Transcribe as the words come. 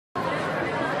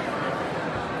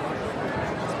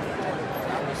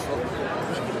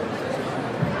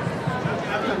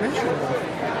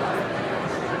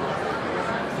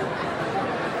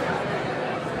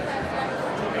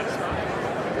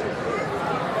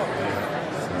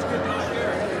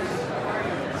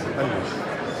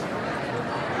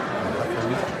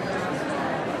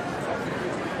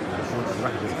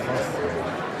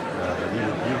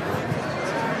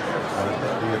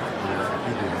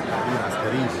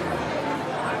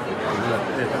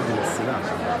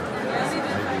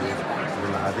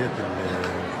العادات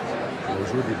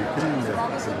الموجودة بكل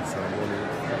حفل السيرموني،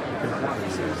 بكل حفل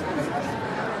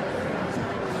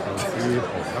تنسيق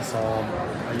أو قسم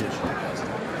أو أي شيء.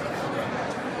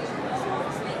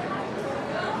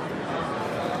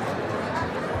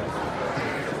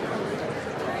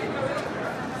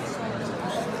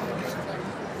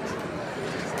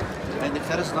 هيدي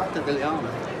خرج نقطة اليوم.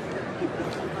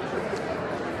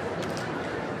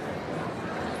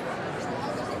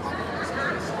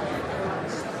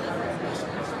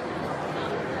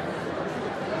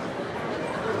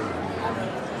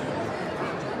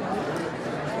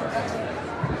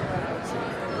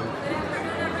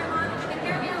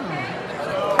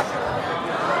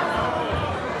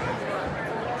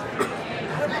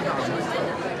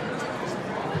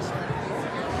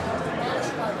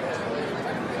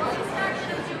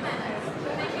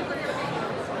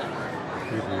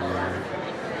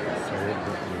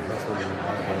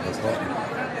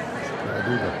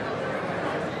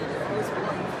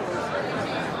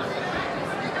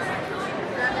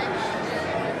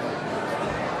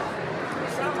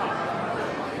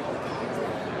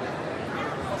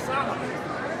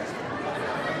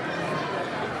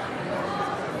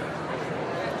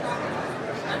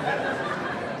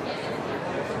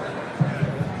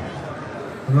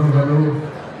 Hello, hello.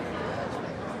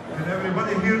 Can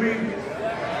everybody hear me?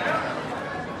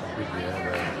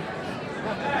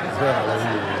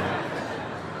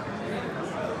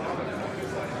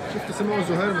 شفت سمعوا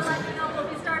زهير مثلا. We'll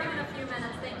be starting in a few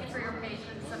minutes. Thank you for your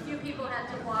patience. A few people had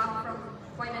to walk from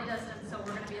quite a distance, so we're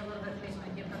going to be a little bit patient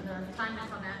and give them the time to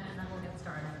come in, and then we'll get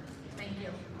started. Thank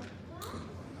you.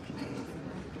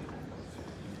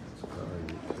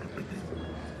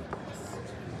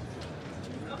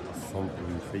 الصوت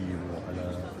يخيم على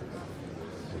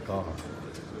القاعة.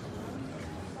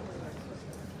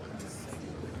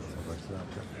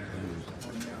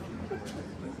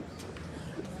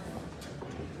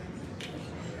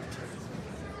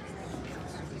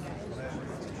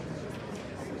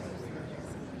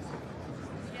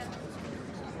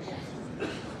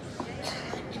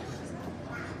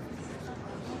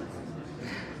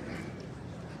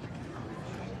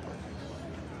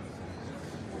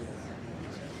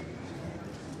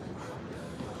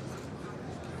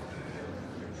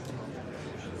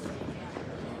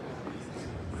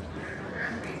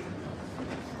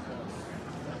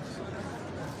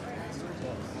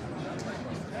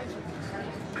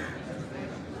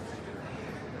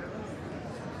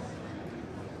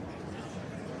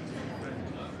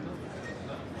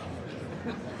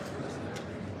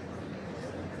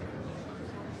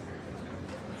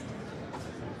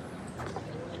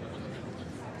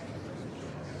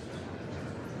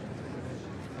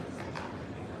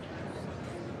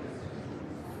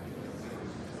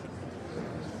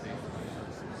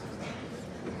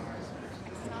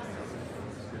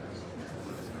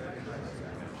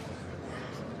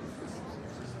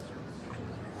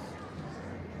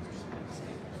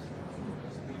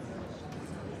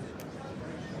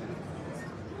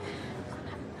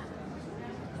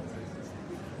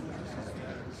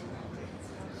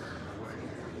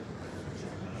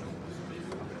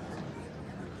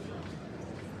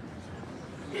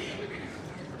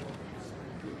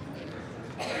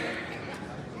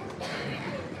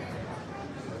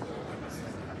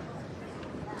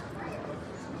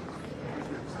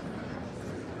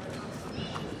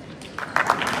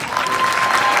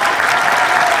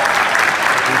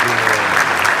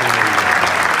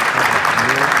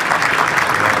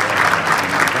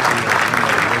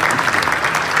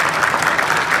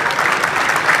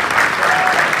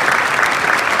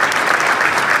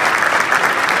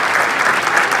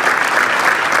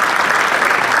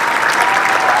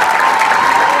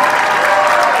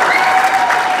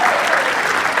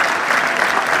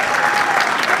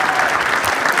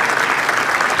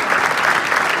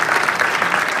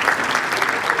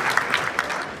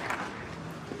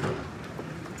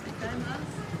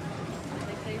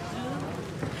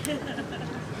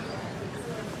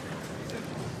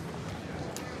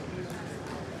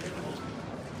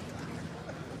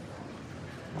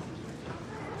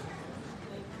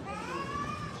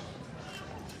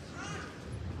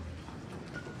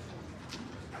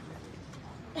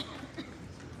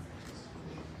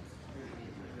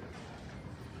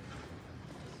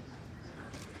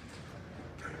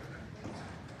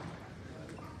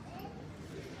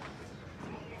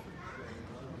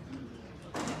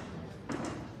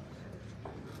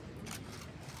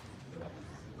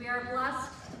 We are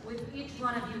blessed with each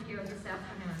one of you here this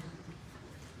afternoon.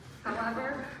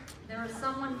 However, there is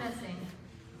someone missing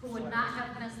who would not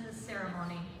have missed this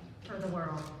ceremony for the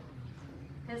world.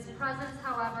 His presence,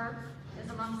 however, is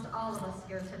amongst all of us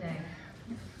here today.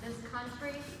 This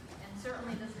country, and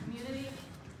certainly this community,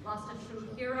 lost a true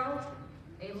hero,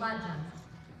 a legend.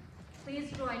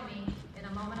 Please join me in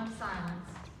a moment of silence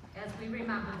as we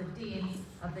remember the Dean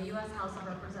of the U.S. House of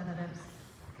Representatives,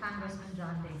 Congressman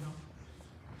John Dingell.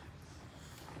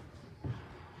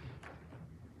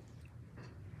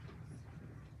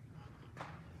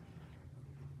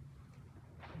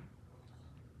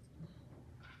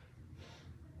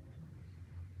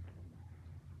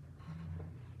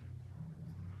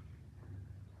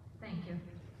 Thank you.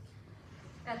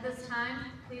 At this time,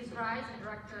 please rise and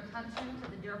direct your attention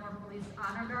to the Dearborn Police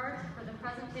Honor Guard for the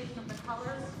presentation of the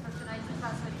colors for tonight's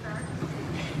investiture.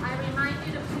 I remind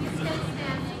you to please stay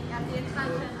standing at the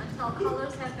attention until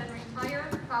colors have been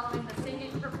retired following the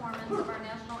singing performance of our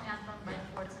national anthem by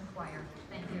Sports and Choir.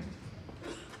 Thank you.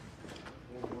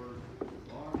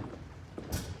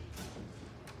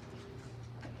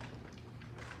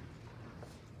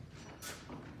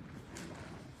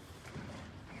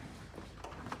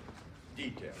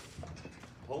 Detail.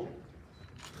 Hold.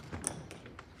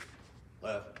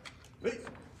 Left. Face.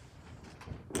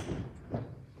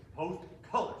 Post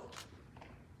colors.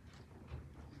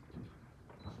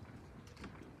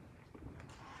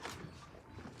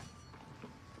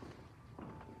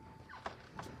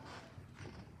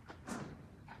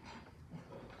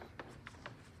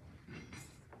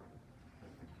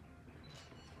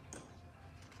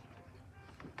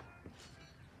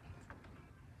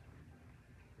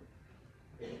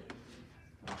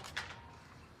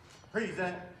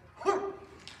 Present.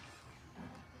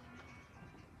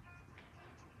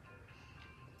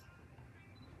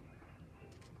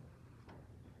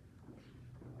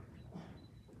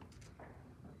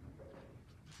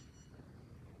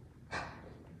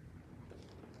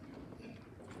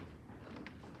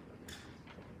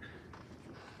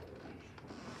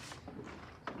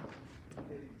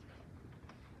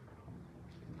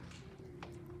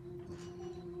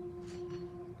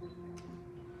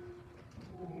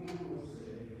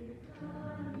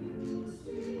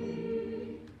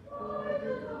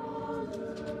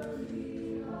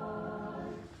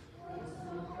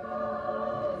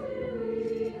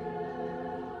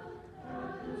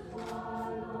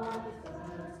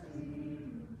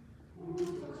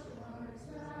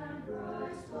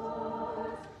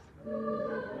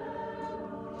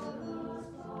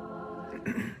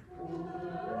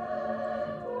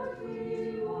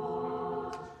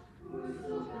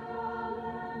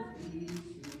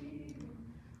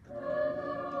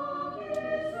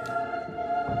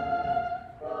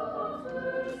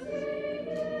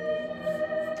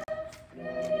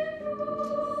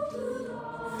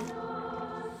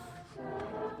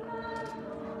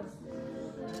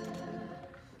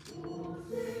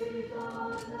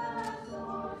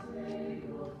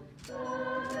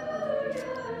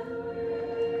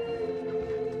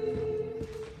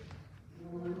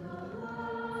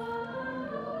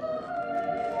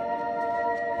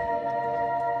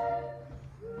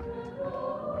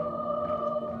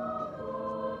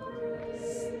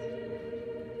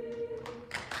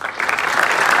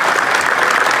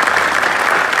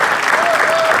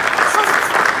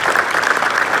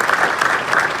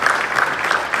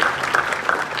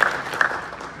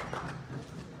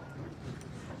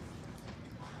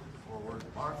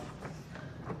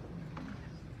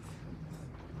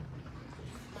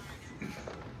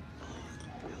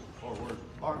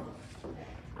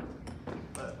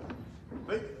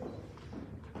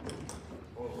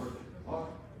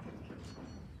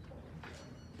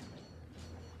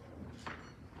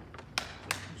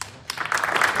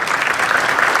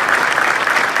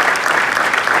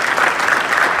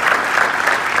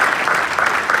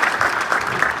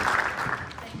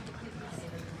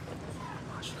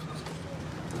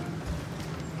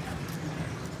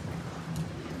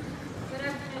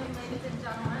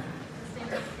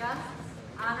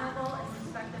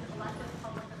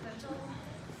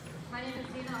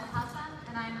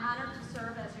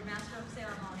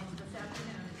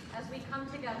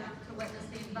 To witness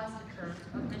the investiture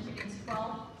of Michigan's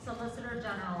 12th Solicitor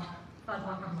General,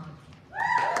 Fadwa Hammoud.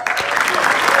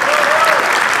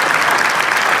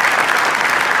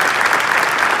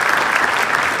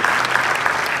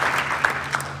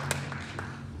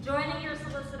 Joining your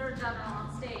Solicitor General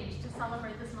on stage to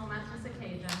celebrate this momentous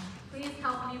occasion, please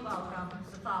help me welcome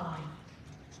the following.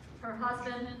 Her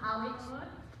husband, Ali Hammoud.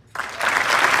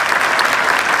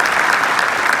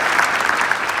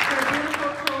 Her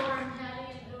beautiful children, Patty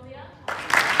and Julia.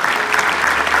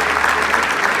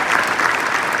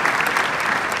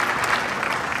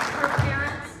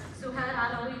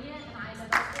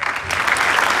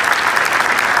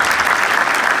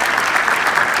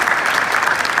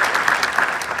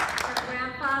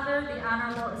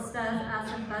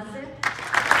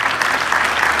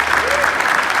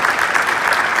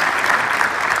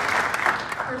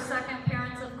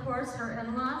 course, her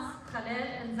in-laws, Khalid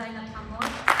and Zainab Hammoud.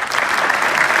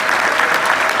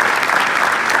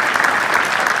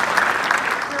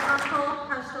 Her uncle,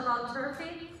 Kashtalal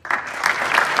Turfi.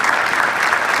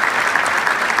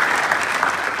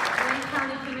 Wayne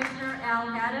County Commissioner Al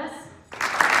Haddis.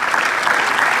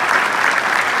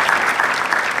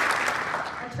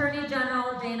 Attorney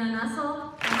General Dana Nessel.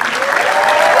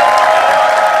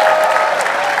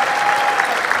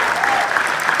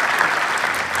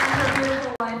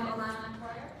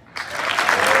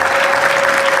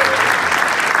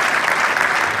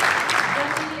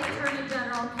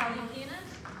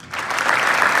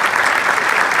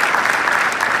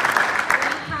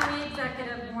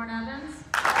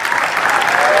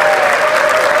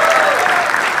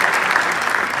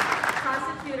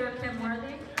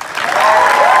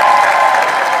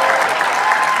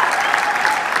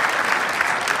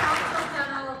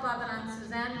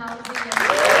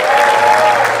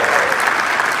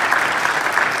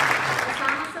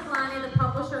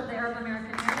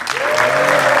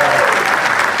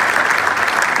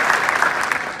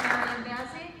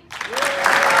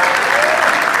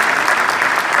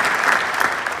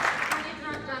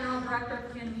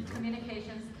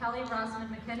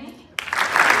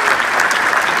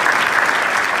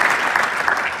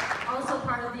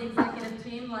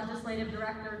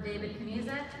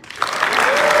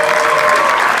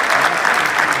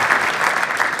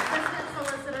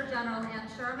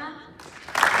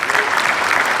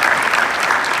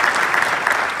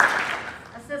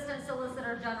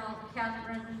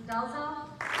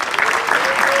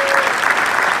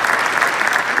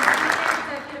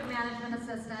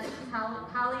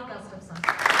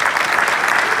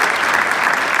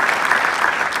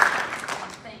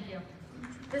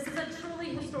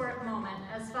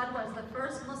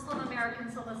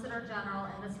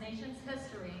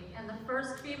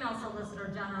 Solicitor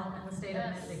General in the state of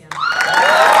Michigan.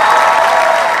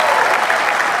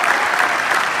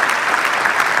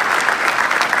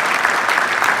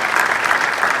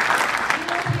 You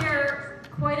will hear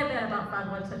quite a bit about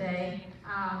Fadwa today,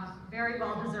 very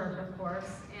well deserved, of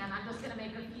course, and I'm just going to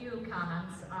make a few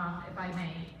comments, if I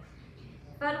may.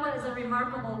 Fadwa is a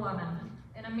remarkable woman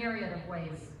in a myriad of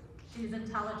ways. She's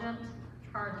intelligent,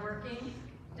 hardworking,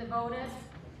 devoted,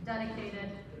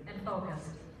 dedicated, and focused.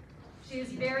 She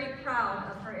is very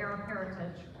proud of her Arab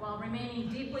heritage while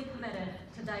remaining deeply committed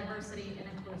to diversity and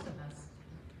inclusiveness.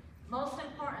 Most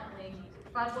importantly,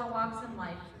 Fadwa walks in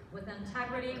life with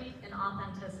integrity and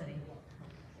authenticity.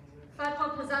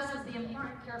 Fadwa possesses the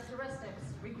important characteristics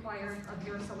required of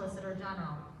your Solicitor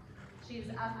General. She is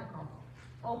ethical,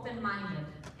 open-minded,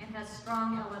 and has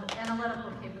strong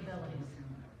analytical capabilities.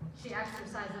 She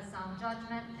exercises sound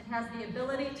judgment and has the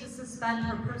ability to suspend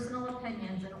her personal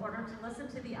opinions in order to listen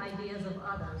to the ideas of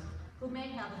others who may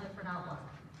have a different outlook.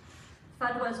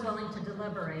 Fadwa is willing to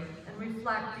deliberate and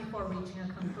reflect before reaching a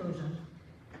conclusion.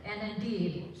 And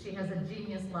indeed, she has a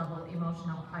genius-level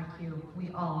emotional IQ.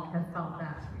 We all have felt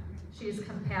that. She is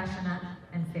compassionate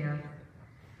and fair.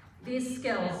 These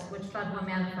skills, which Fadwa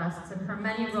manifests in her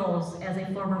many roles as a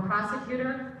former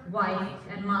prosecutor, wife,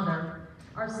 and mother,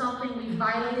 are something we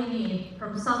vitally need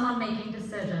from someone making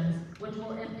decisions which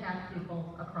will impact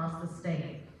people across the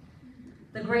state.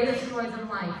 The greatest joys in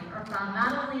life are found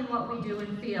not only in what we do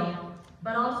and feel,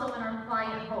 but also in our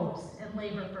quiet hopes and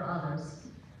labor for others.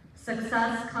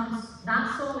 Success comes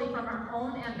not solely from our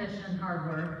own ambition and hard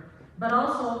work, but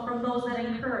also from those that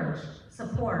encourage,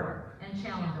 support, and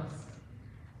challenge us.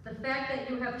 The fact that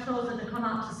you have chosen to come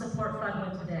out to support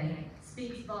Fadwa today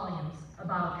speaks volumes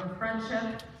about your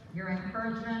friendship, your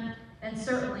encouragement, and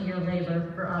certainly your labor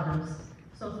for others.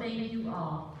 So thank you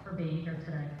all for being here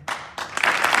today.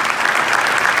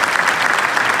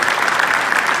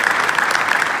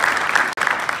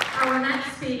 Our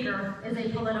next speaker is a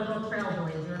political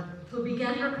trailblazer who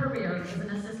began her career as an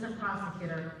assistant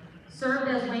prosecutor, served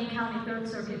as Wayne County 3rd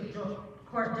Circuit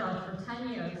Court judge for 10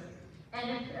 years,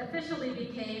 and officially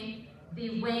became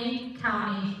the Wayne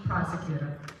County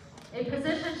prosecutor, a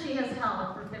position she has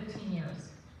held for 15 years.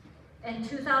 In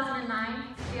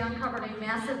 2009, she uncovered a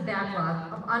massive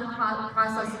backlog of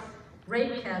unprocessed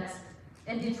rape kits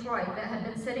in Detroit that had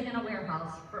been sitting in a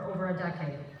warehouse for over a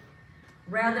decade.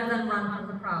 Rather than run from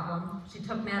the problem, she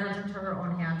took matters into her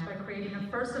own hands by creating a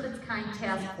first-of-its-kind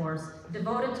task force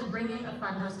devoted to bringing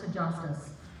offenders to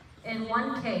justice. In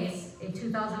one case, a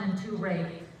 2002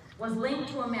 rape, was linked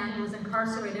to a man who was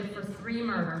incarcerated for 3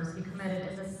 murders he committed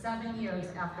in the 7 years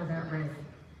after that rape.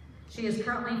 She is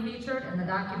currently featured in the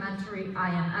documentary I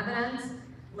Am Evidence.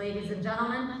 Ladies and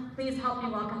gentlemen, please help me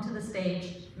welcome to the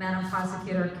stage Madam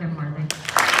Prosecutor Kim Worthy.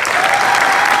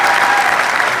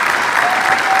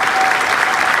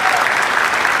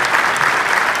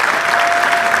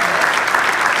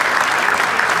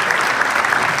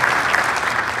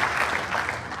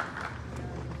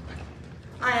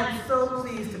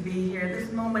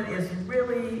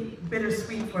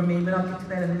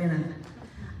 minute.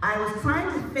 I was trying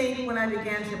to think when I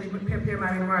began to prepare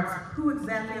my remarks who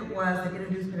exactly it was that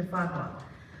introduced me to Fadwa.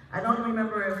 I don't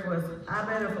remember if it was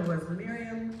Abed or if it was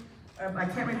Miriam. I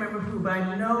can't remember who, but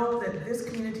I know that this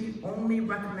community only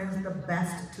recommends the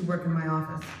best to work in my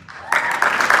office.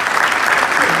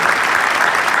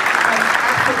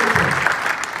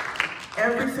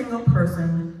 Every single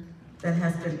person that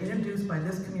has been introduced by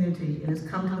this community and has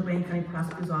come to the Wayne County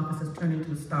Prosecutor's Office has turned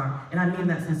into a star, and I mean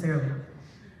that sincerely.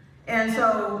 And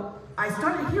so I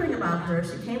started hearing about her.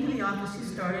 She came to the office,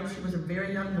 she was a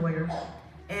very young lawyer,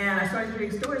 and I started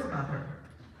hearing stories about her.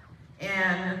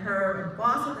 And her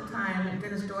boss at the time,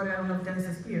 Dennis' daughter, I don't know if Dennis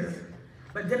is here,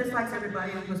 but Dennis likes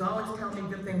everybody, and he was always telling me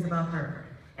good things about her.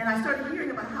 And I started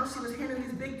hearing about how she was handling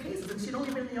these big cases, and she'd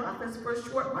only been in the office for a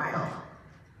short while.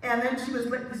 And then she was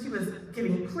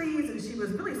giving pleas, and she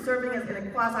was really serving as in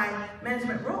a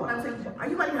quasi-management role. And I was like, are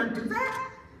you letting her do that?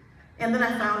 And then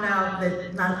I found out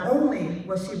that not only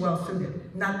was she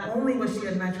well-suited, not only was she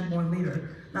a natural-born leader,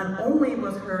 not only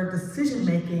was her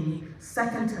decision-making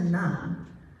second to none,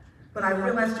 but I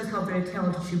realized just how very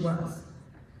talented she was.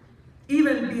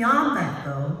 Even beyond that,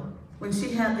 though, when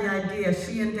she had the idea,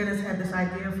 she and Dennis had this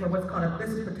idea for what's called a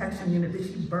business protection unit that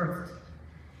she birthed.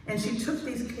 And she took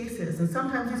these cases, and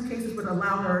sometimes these cases would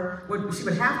allow her, she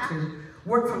would have to,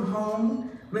 work from home,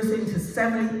 listening to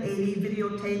 70, 80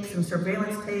 videotapes and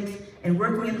surveillance tapes, and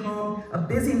working at home, a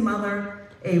busy mother,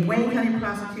 a Wayne County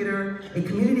prosecutor, a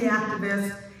community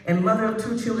activist, and mother of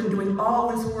 2 children doing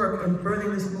all this work and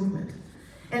birthing this movement.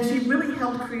 And she really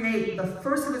helped create the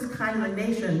first of its kind in the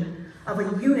nation of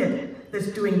a unit that's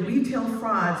doing retail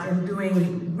frauds and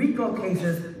doing RICO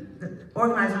cases,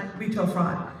 organized retail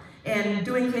fraud, and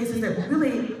doing cases that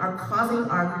really are causing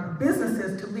our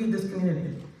businesses to leave this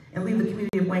community and leave the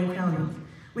community of Wayne County.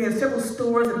 We have several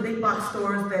stores and big box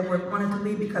stores that were wanted to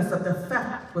leave because of the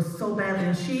theft was so bad,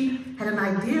 and she had an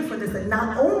idea for this, that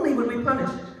not only would we punish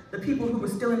the people who were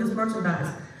stealing this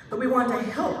merchandise, but we wanted to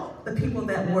help the people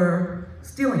that were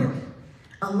stealing it.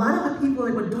 A lot of the people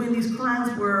that were doing these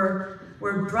crimes were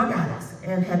drug addicts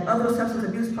and had other substance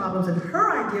abuse problems, and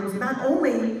her idea was not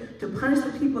only to punish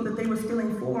the people that they were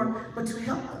stealing for, but to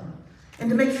help them, and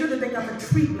to make sure that they got the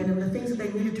treatment and the things that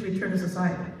they needed to return to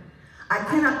society. I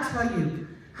cannot tell you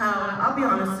how, I'll be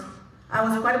honest, I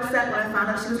was quite upset when I found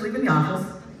out she was leaving the office.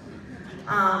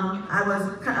 I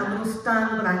was kind of a little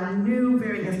stunned, but I knew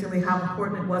very instantly how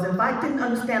important it was. And if I didn't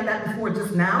understand that before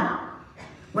just now,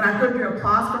 when I heard your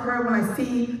applause for her, when I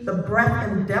see the breadth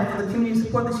and depth of the community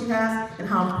support that she has, and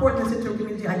how important this is to her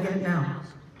community, I get it now.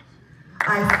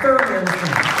 I thoroughly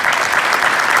understand.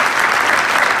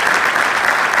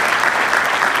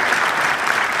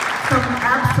 Some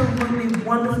absolutely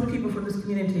wonderful people from this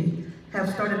community have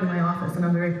started in my office, and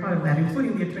I'm very proud of that,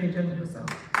 including the Attorney General herself.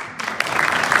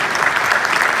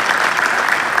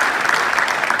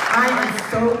 I am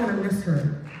so going to miss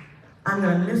her. I'm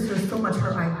going to miss her so much,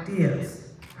 her ideas,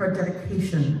 her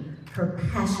dedication, her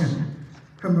passion,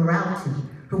 her morality,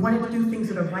 her wanting to do things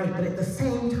that are right, but at the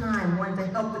same time wanting to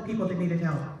help the people that needed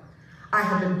help. I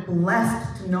have been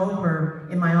blessed to know her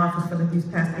in my office for these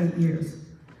past 8 years,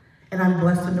 and I'm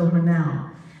blessed to know her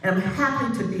now. And I'm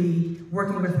happy to be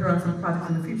working with her on some projects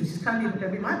in the future. She's kind of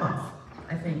going to be my boss,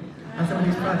 I think, on some of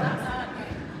these projects.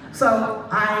 So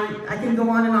I can go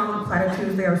on and on with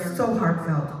platitudes. They are so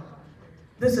heartfelt.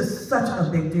 This is such a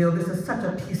big deal. This is such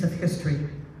a piece of history.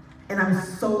 And I'm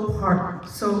so proud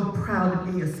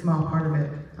to be a small part of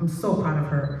it. I'm so proud of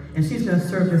her. And she's going to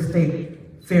serve this state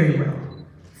very well.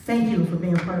 Thank you for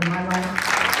being a part of my life.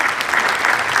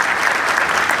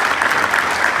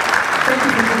 Thank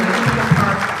you for being an integral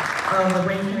part of the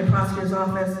Wayne County Prosecutor's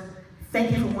Office.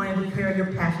 Thank you for wanting to carry your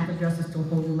passion for justice to a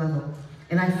whole new level.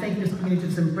 And I thank this community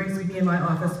for embracing me in my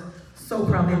office so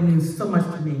proudly. It means so much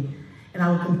to me. And I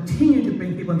will continue to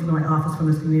bring people into my office from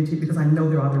this community because I know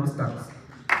they're all going to start.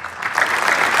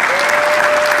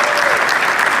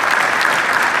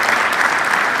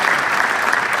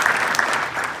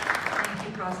 Thank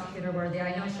you, Prosecutor Worthy.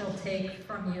 I know she'll take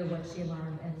from you what she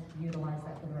learned and utilize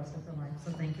that for the rest of her life,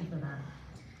 so thank you for that.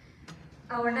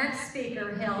 Our next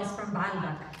speaker hails from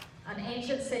Baalbek, an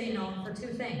ancient city known for 2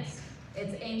 things: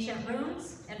 its ancient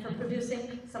ruins and for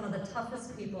producing some of the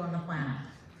toughest people on the planet.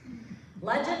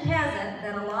 Legend has it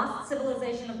that a lost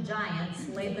civilization of giants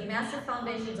laid the massive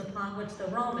foundations upon which the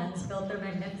Romans built their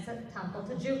magnificent temple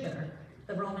to Jupiter,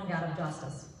 the Roman god of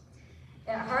justice.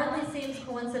 It hardly seems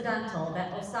coincidental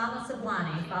that Osama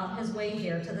Sablani found his way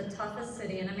here to the toughest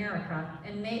city in America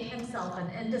and made himself an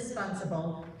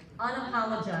indispensable,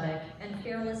 unapologetic, and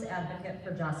fearless advocate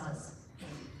for justice.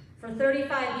 For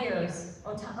 35 years,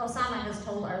 Osama has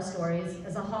told our stories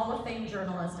as a Hall of Fame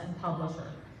journalist and publisher,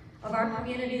 of our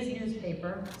community's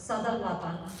newspaper, Sadr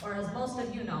Watan, or as most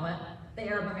of you know it, the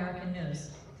Arab American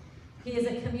News. He is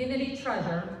a community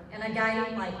treasure and a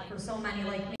guiding light for so many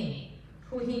like me,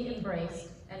 who he embraced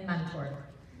and mentored.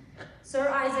 Sir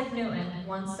Isaac Newton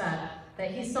once said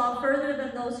that he saw further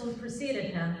than those who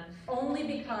preceded him only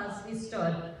because he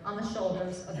stood on the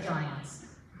shoulders of giants.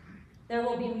 There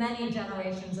will be many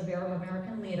generations of Arab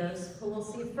American leaders who will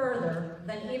see further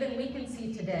than even we can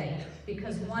see today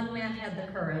because one man had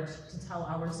the courage to tell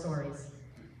our stories.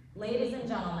 Ladies and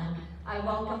gentlemen, I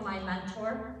welcome my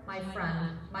mentor, my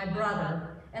friend, my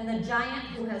brother, and the giant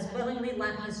who has willingly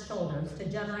lent his shoulders to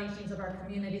generations of our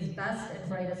community's best and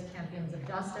brightest champions of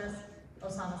justice,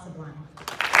 Osama Sublime.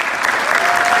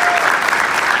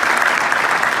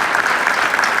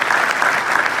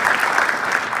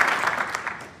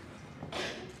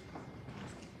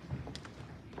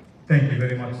 Thank you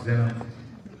very much, Zena.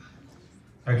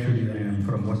 Actually, I am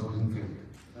from West Bloomfield.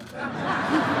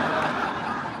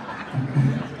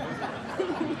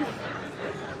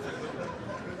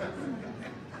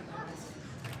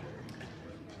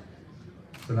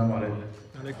 Assalamu alaikum.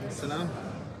 Alaikum assalam.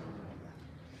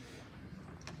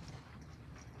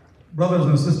 Brothers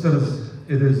and sisters,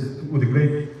 it is with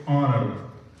great honor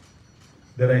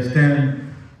that I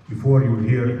stand before you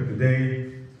here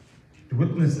today to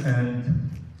witness and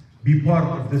be part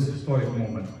of this historic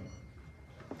moment.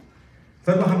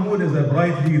 Fadwa Hammoud is a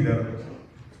bright leader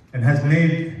and has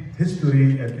made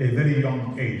history at a very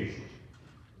young age.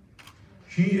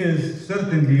 She is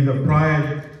certainly the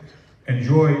pride and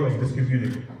joy of this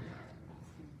community.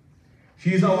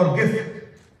 She is our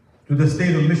gift to the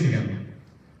state of Michigan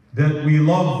that we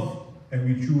love and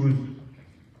we choose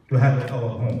to have at our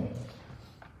home.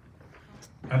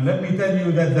 And let me tell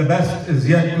you that the best is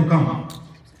yet to come.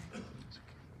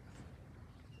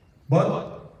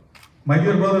 But, my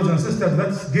dear brothers and sisters,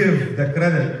 let's give the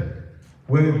credit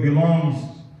where it belongs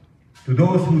to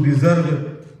those who deserve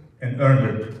it and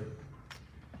earned it.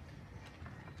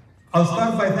 I'll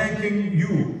start by thanking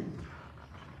you,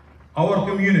 our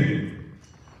community,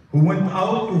 who went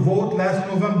out to vote last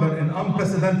November in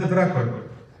unprecedented record,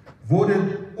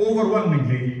 voted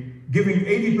overwhelmingly, giving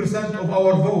 80% of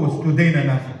our votes to Dana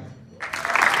Nassel.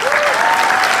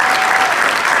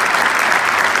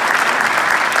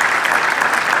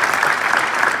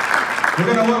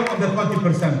 We're going to work on the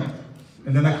 20%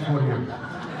 in the next 4 years.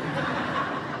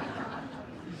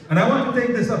 And I want to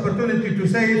take this opportunity to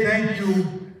say thank you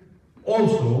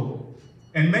also,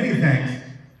 and many thanks,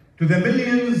 to the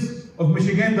millions of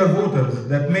Michigander voters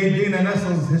that made Dana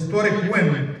Nassel's historic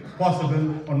win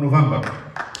possible on November.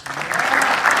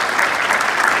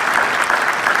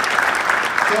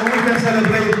 So we can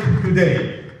celebrate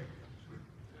today.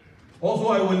 Also,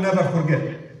 I will never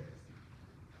forget,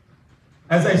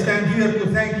 as I stand here to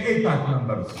thank APAC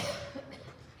members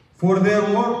for their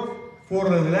work for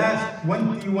the last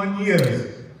 21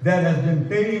 years that has been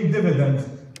paying dividends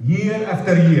year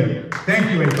after year.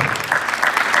 Thank you, APAC.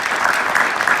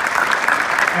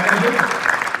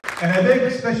 And a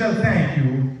big special thank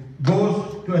you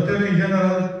goes to Attorney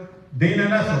General Dana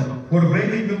Nassel for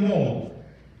breaking the mold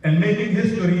and making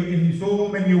history in so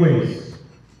many ways.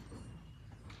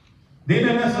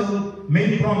 Dana Nassel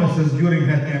made promises during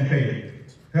her campaign.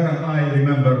 Her and I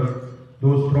remember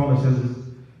those promises,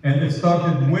 and it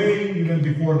started way even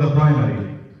before the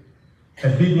primary,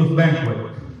 at Beagle's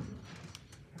banquet,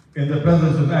 in the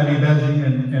presence of Ali Bazi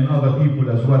and other people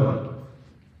as well.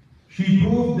 She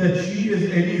proved that she is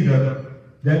a leader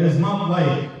that is not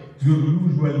like your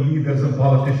usual leaders and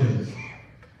politicians,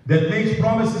 that makes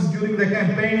promises during the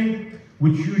campaign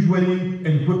which usually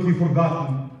and quickly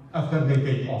forgotten after they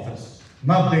take office.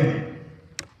 Not Dana.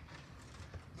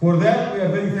 For that, we are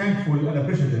very thankful and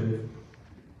appreciative.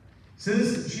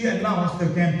 Since she announced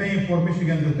her campaign for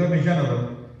Michigan's Attorney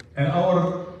General and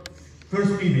our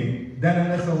first meeting,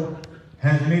 Dana Nassel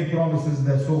has made promises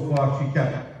that so far she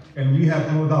kept, and we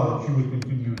have no doubt she will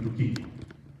continue to keep.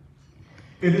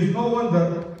 It is no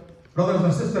wonder, brothers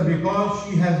and sisters, because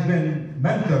she has been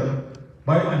mentored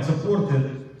by and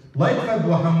supported, like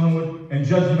Fadwa Hammoud and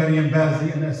Judge Mariam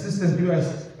Bazi and Assistant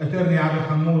U.S. Attorney Abed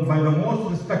Hammoud, by the most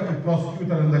respected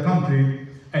prosecutor in the country,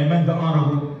 I meant the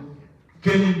Honorable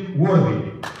Kim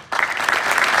Worthy.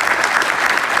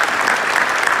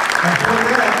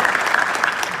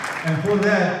 And for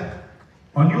that,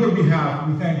 on your behalf,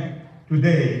 we thank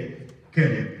today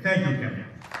Kim. Thank you, Kim.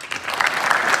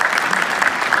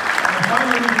 And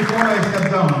finally, before I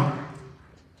step down,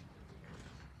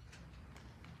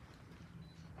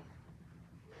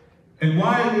 and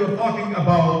while we are talking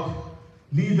about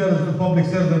leaders and public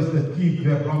servants that keep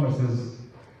their promises,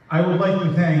 I would like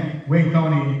to thank Wayne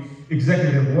County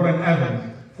Executive Warren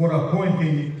Evans for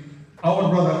appointing our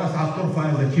brother Asad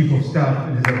Turfa as the Chief of Staff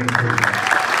in his administration.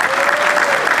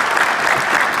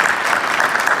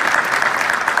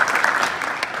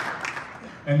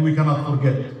 And we cannot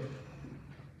forget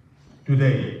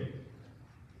today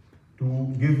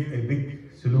to give a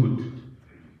big salute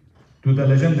to the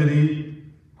legendary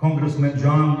Congressman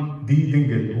John D.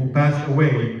 Dingell, who passed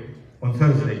away on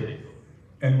Thursday,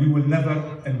 and he will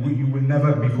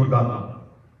never be forgotten.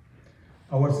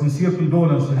 Our sincere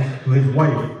condolences to his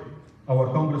wife, our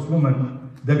Congresswoman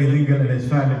Debbie Dingell, and his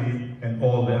family, and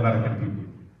all the American people.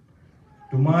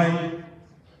 To my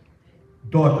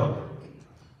daughter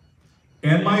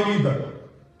and my leader,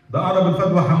 the Honorable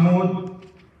Fadwa Hammoud,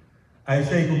 I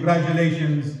say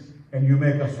congratulations, and you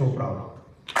make us so proud.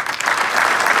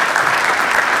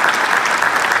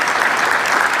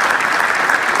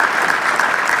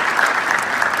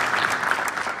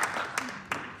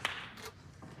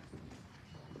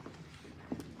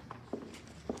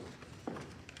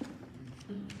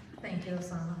 Thank you,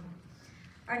 Osama.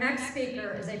 Our next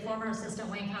speaker is a former assistant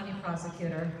Wayne County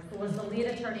prosecutor who was the lead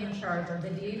attorney in charge of the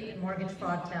Deed and Mortgage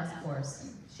Fraud Task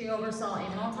Force. She oversaw a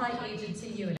multi-agency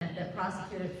unit that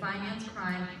prosecuted finance,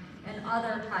 crime, and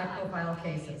other high-profile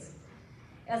cases.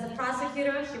 As a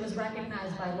prosecutor, she was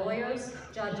recognized by lawyers,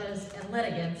 judges, and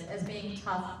litigants as being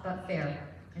tough but fair.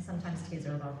 I sometimes tease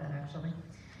her about that, actually.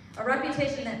 A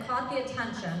reputation that caught the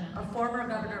attention of former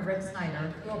Governor Rick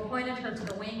Snyder, who appointed her to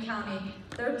the Wayne County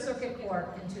 3rd Circuit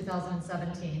Court in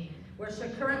 2017, where she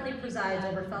currently presides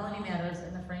over felony matters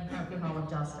in the Frank Murphy Hall of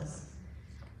Justice.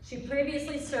 She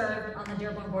previously served on the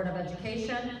Dearborn Board of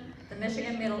Education, the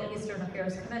Michigan Middle Eastern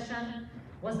Affairs Commission,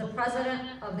 was the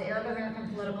president of the Arab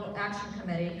American Political Action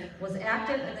Committee, was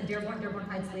active in the Dearborn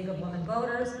Heights League of Women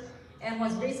Voters, and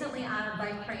was recently honored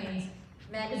by Crain's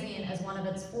magazine as one of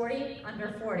its 40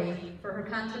 under 40 for her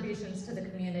contributions to the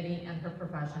community and her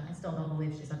profession. I still don't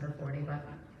believe she's under 40, but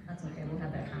that's okay, we'll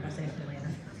have that conversation later.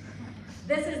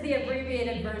 This is the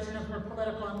abbreviated version of her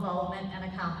political involvement and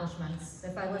accomplishments.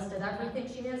 If I listed everything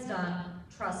she has done,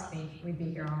 trust me, we'd be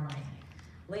here all night.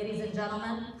 Ladies and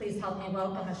gentlemen, please help me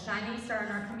welcome a shining star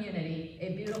in our community, a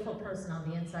beautiful person on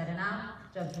the inside and out,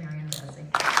 Judge Marian Desi.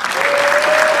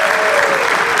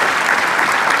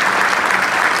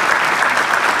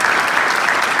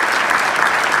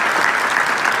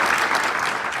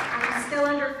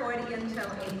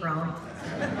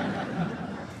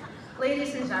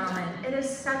 Ladies and gentlemen, it is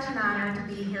such an honor to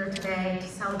be here today to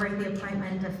celebrate the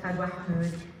appointment of Fadwa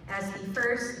Hammoud as the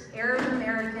first Arab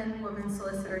American woman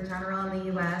Solicitor General in the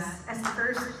U.S., as the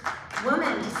first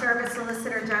woman to serve as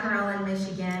Solicitor General in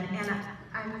Michigan, and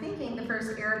I'm thinking the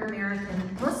first Arab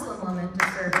American Muslim woman to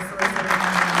serve as Solicitor General.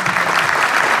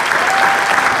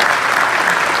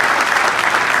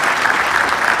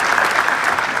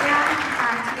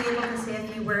 And to be able to say a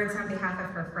few words on behalf of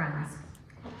her friends.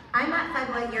 I met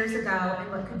Fadwa years ago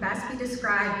in what could best be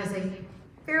described as a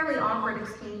fairly awkward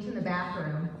exchange in the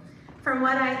bathroom. From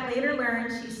what I later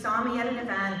learned, she saw me at an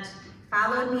event,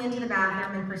 followed me into the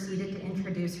bathroom, and proceeded to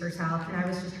introduce herself, and I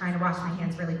was just trying to wash my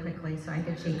hands really quickly so I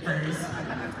could shake hers.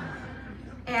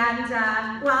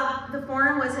 And, well, the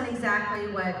forum wasn't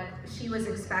exactly what she was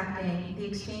expecting. The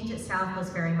exchange itself was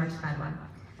very much Fadwa.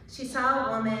 She saw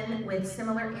a woman with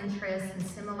similar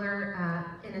interests and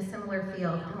in a similar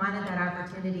field and wanted that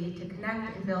opportunity to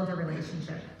connect and build a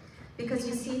relationship. Because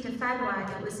you see, to Fadwa,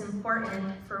 it was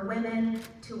important for women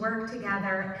to work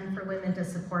together and for women to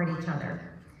support each other.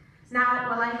 Now,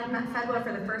 while I had met Fadwa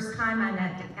for the first time on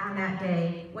that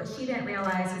day, what she didn't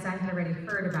realize is I had already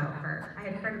heard about her. I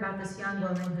had heard about this young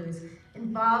woman who's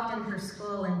involved in her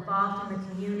school, involved in the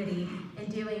community, and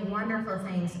doing wonderful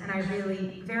things, and I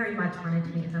really very much wanted to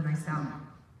meet her myself.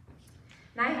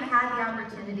 And I've had the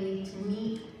opportunity to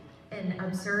meet and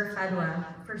observe Fadwa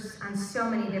on so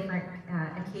many different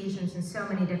occasions and so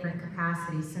many different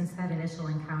capacities since that initial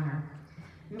encounter.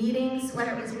 Meetings,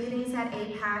 whether it was meetings at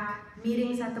APAC,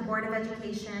 meetings at the Board of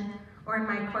Education, or in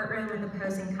my courtroom with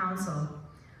opposing counsel,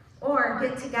 or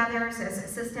get-togethers as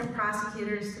assistant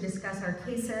prosecutors to discuss our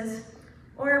cases,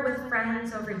 or with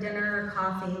friends over dinner or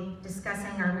coffee,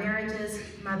 discussing our marriages,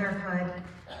 motherhood,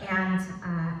 and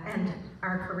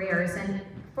our careers. And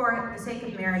for the sake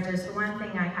of marriages, the one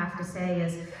thing I have to say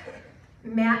is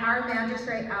our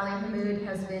magistrate, Ali Hammoud,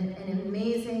 has been an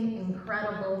amazing,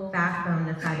 incredible backbone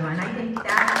to Fadwa, and I think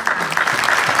that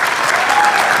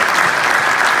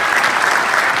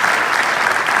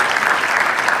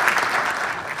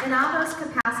is in all those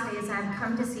capacities, I've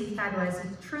come to see Fadwa as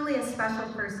truly a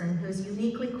special person who is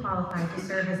uniquely qualified to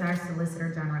serve as our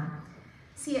Solicitor General.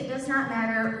 See, it does not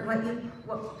matter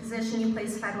what position you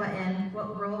place Fadwa in,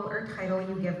 what role or title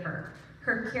you give her.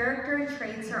 Her character and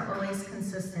traits are always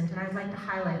consistent, and I'd like to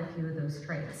highlight a few of those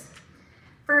traits.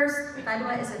 First,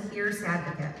 Fadwa is a fierce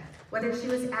advocate. Whether she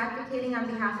was advocating on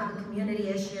behalf of a community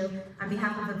issue, on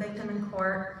behalf of a victim in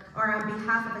court, or on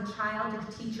behalf of a child,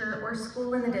 a teacher, or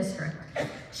school in the district,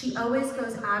 she always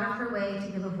goes out of her way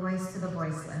to give a voice to the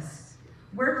voiceless.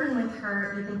 Working with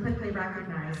her, you can quickly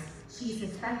recognize she's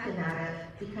effective at it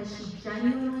because she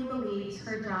genuinely believes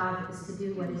her job is to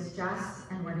do what is just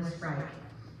and what is right,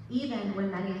 even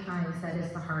when many times that is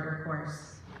the harder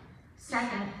course.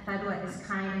 Second, Fadwa is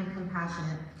kind and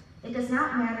compassionate. It does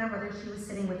not matter whether she was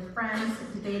sitting with friends,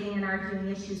 debating and arguing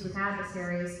issues with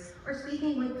adversaries, or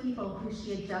speaking with people who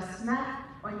she had just met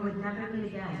or would never meet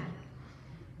again.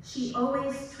 She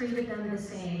always treated them the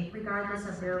same, regardless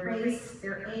of their race,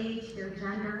 their age, their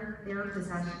gender,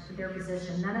 their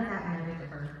position. None of that mattered to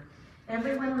her.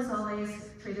 Everyone was always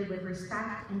treated with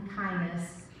respect and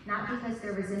kindness, not because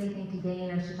there was anything to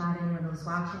gain or she thought anyone was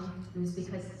watching. It was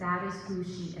because that is who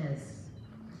she is.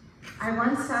 I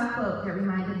once saw a quote that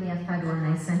reminded me of Fadwa,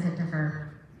 and I sent it to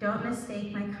her. "Don't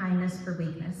mistake my kindness for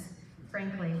weakness.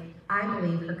 Frankly, I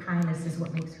believe her kindness is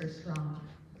what makes her strong."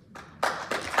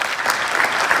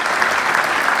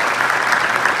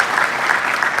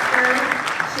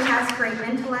 She has great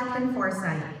intellect and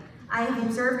foresight. I have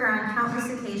observed her on countless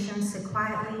occasions sit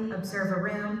quietly, observe a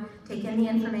room, take in the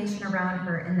information around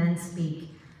her, and then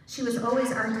speak. She was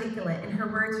always articulate, and her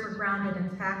words were grounded in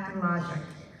fact and logic.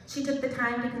 She took the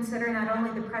time to consider not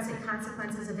only the present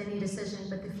consequences of any decision,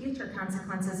 but the future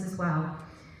consequences as well.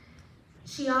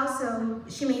 She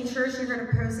made sure she heard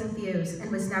opposing views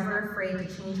and was never afraid to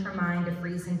change her mind if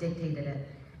reason dictated it.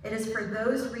 It is for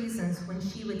those reasons when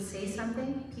she would say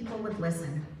something, people would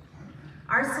listen.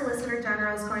 Our Solicitor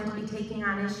General is going to be taking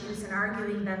on issues and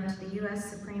arguing them to the U.S.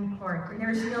 Supreme Court, and there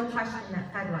is no question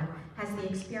that Fadwa has the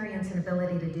experience and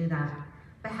ability to do that.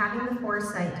 But having the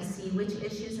foresight to see which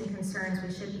issues and concerns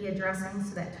we should be addressing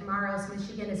so that tomorrow's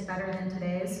Michigan is better than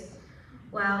today's,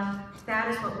 well, that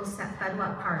is what will set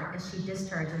Fadwa apart as she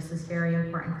discharges this very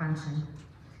important function.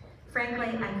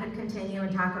 Frankly, I could continue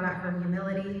and talk about her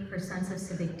humility, her sense of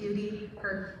civic duty,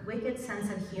 her wicked sense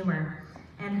of humor,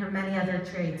 and her many other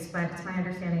traits, but it's my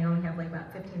understanding I only have like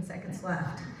about 15 seconds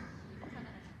left.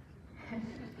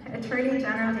 Attorney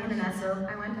General Dana Nessel,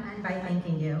 I want to end by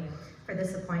thanking you for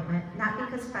this appointment, not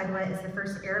because Fadwa is the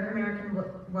first Arab American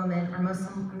woman or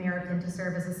Muslim American to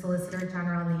serve as a Solicitor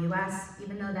General in the U.S.,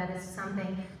 even though that is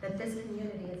something that this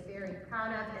community is very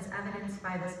proud of, as evidenced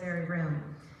by this very room.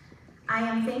 I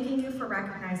am thanking you for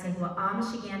recognizing what all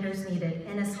Michiganders needed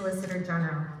in a Solicitor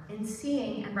General, in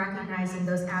seeing and recognizing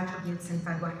those attributes in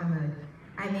Fadwa Hammoud.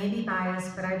 I may be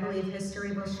biased, but I believe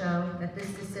history will show that this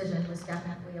decision was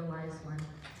definitely a wise one.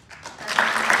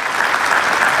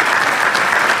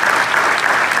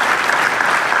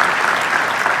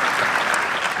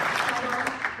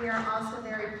 We are also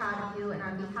very proud of you, and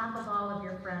on behalf of all of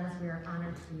your friends, we are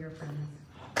honored to be your friends.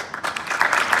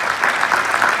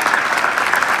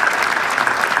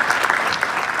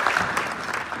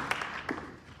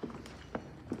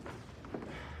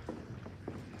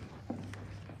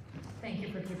 Thank you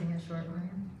for keeping it short,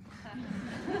 Marian.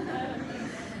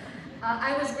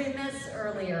 I was remiss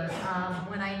earlier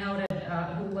when I noted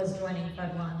who was joining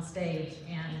Fadwa on stage,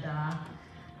 and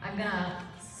I'm going to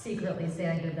secretly say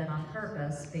I did that on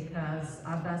purpose because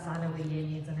Abbas Alawiye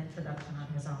needs an introduction on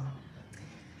his own.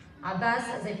 Abbas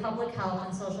is a public health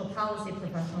and social policy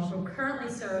professional who currently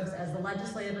serves as the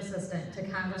legislative assistant to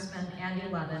Congressman Andy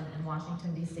Levin in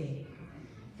Washington, D.C.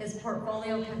 His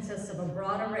portfolio consists of a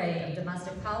broad array of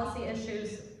domestic policy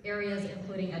issues, areas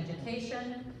including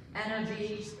education,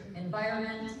 energy,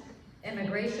 environment,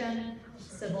 immigration,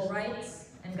 civil rights,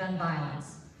 and gun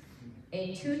violence.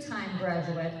 A two-time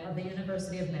graduate of the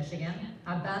University of Michigan,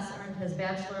 Abbas earned his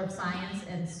Bachelor of Science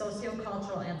in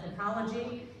Sociocultural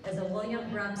Anthropology as a William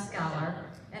Brehm Scholar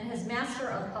and his Master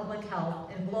of Public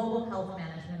Health in Global Health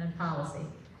Management and Policy.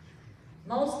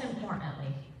 Most importantly,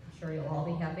 I'm sure you'll all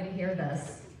be happy to hear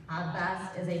this,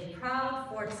 Abbas is a proud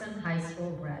Fortson High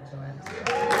School graduate.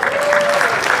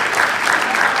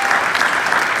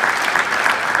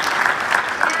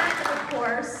 Of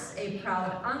course, a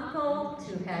proud uncle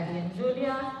to Hattie and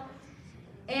Julia,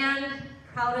 and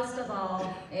proudest of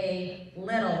all, a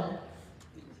little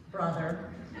brother,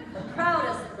 the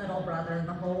proudest little brother in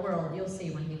the whole world. You'll see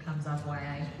when he comes up why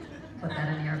I put that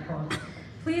in air quotes.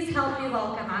 Please help me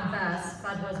welcome Abbas,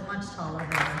 Fadwa's much taller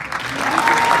brother.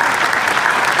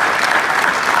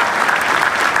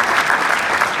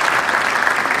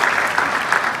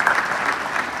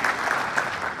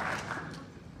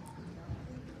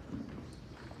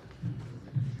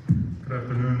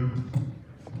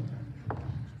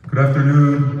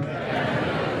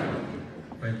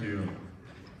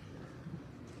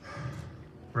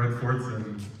 towards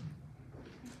and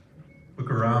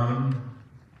look around,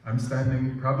 I'm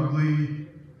standing probably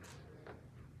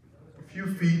a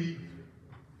few feet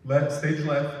stage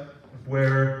left of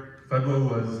where Fadwa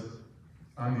was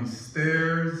on these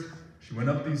stairs. She went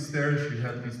up these stairs, she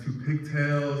had these two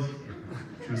pigtails.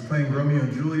 She was playing Romeo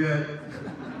and Juliet.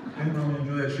 In Romeo and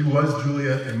Juliet, she was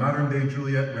Juliet, in modern day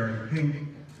Juliet, wearing pink.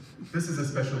 This is a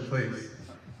special place.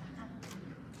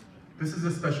 This is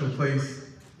a special place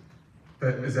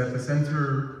that is at the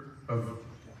center of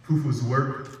Fufu's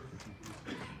work,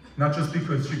 not just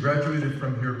because she graduated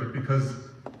from here, but because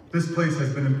this place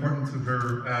has been important to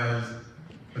her as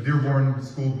a Dearborn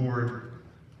School Board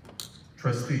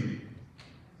trustee.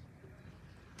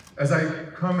 As I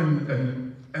come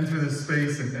and enter this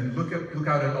space and look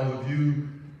out at all of you,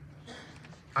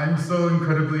 I'm so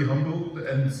incredibly humbled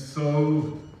and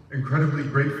so incredibly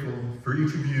grateful for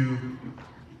each of you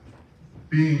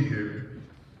being here.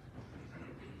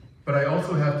 But I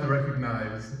also have to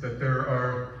recognize that there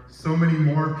are so many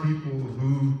more people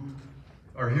who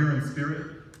are here in spirit,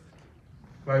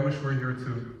 who I wish were here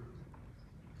too.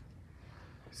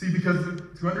 See, because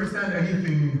to understand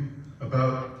anything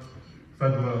about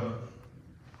Fadwa,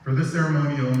 for this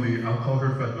ceremony only, I'll call her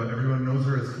Fadwa. Everyone knows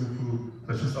her as Fufu.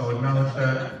 Let's just all acknowledge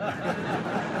that.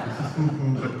 This is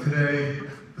Fufu, but today,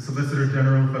 the Solicitor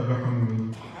General, Fadwa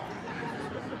Hammoud.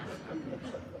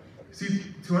 See,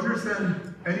 to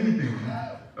understand anything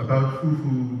about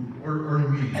Fufu or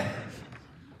me,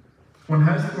 one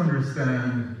has to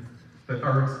understand that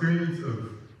our experience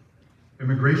of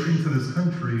immigration to this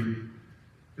country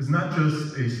is not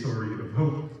just a story of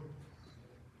hope.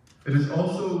 It is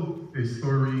also a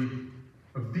story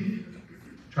of deep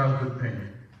childhood pain.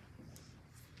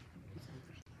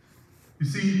 You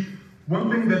see, one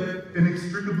thing that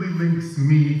inextricably links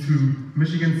me to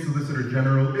Michigan's Solicitor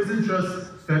General isn't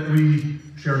just that we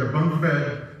shared a bunk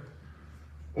bed,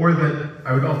 or that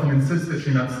I would often insist that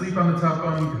she not sleep on the top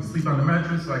bunk and sleep on the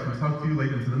mattress so I can talk to you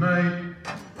late into the night,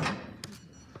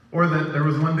 or that there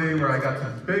was one day where I got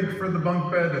too big for the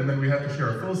bunk bed and then we had to share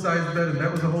a full-size bed and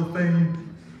that was the whole thing.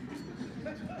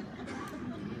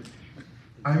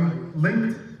 I'm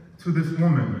linked to this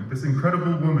woman, this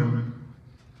incredible woman,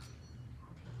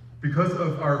 because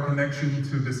of our connection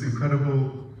to this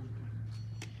incredible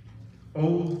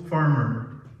old farmer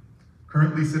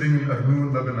currently sitting in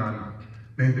Arnoun, Lebanon,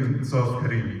 named Insaf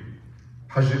Karim,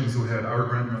 Hajj Zuhair, our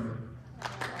grandmother.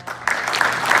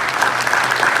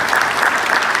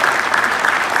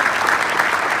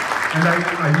 And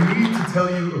I need to tell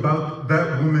you about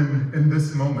that woman in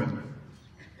this moment.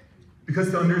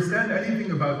 Because to understand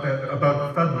anything about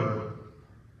Fadwa,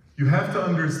 you have to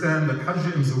understand that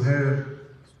Hajj Zuhair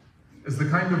is the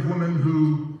kind of woman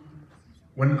who,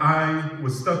 when I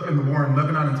was stuck in the war in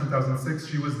Lebanon in 2006,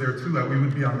 she was there too, we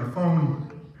would be on the phone.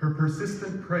 Her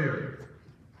persistent prayer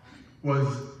was,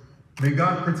 may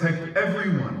God protect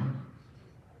everyone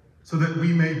so that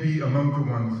we may be among the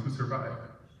ones who survive.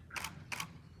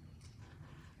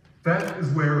 That is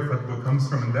where Fadwa comes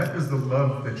from, and that is the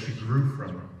love that she grew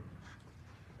from.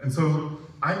 And so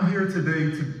I'm here today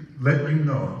to let you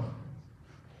know,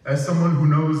 as someone who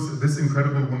knows this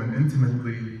incredible woman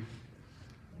intimately,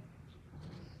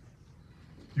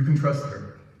 you can trust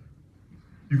her.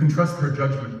 You can trust her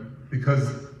judgment, because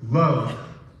love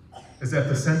is at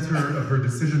the center of her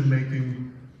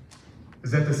decision-making,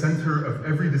 is at the center of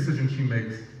every decision she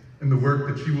makes in the work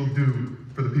that she will do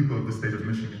for the people of the state of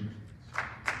Michigan.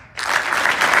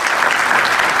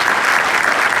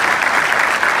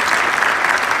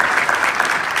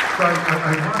 So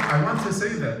I want to say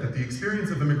that the experience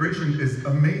of immigration is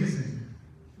amazing,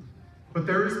 but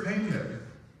there is pain there,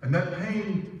 and that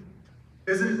pain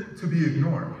isn't to be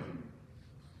ignored.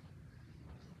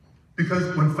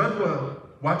 Because when Fadwa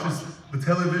watches the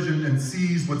television and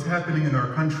sees what's happening in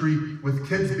our country with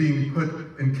kids being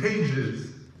put in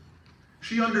cages,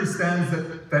 she understands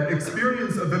that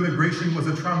experience of immigration was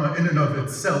a trauma in and of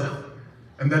itself,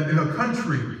 and that in a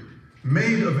country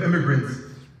made of immigrants,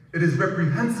 it is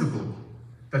reprehensible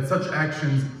that such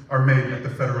actions are made at the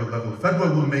federal level. Fadwa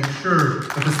will make sure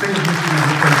that the state of Michigan is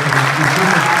a place that is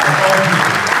inclusive of all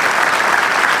people.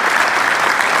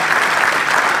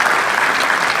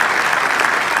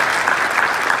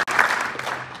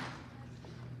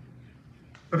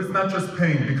 But it's not just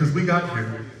pain, because we got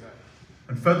here,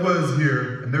 and Fadwa is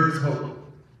here, and there is hope.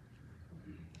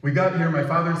 We got here, my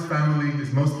father's family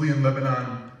is mostly in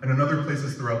Lebanon and in other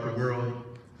places throughout the world.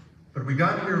 But we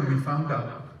got here and we found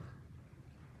out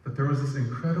that there was this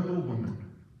incredible woman,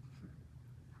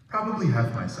 probably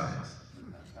half my size,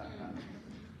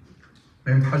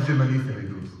 named Hajj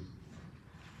Manif.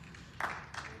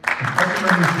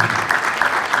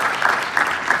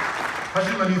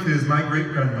 Hajji Manifa is my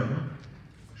great-grandmother.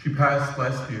 She passed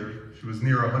last year. She was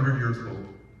near 100 years old.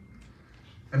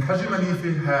 And Hajji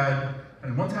Manifa had,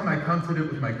 and one time I counted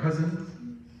it with my cousins,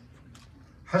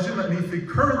 Hajji Manifa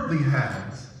currently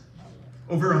has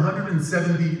over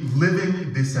 170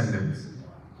 living descendants,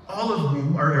 all of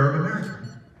whom are Arab American.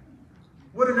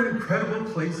 What an incredible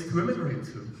place to immigrate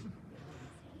to.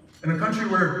 In a country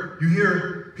where you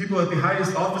hear people at the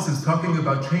highest offices talking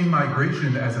about chain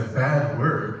migration as a bad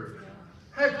word,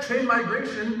 heck, chain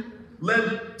migration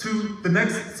led to the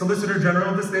next Solicitor General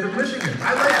of the state of Michigan.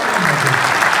 I like chain migration.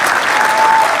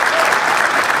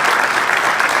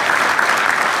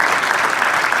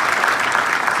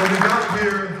 So we got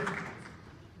here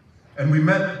and we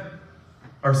met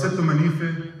our Sittu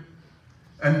Manifa,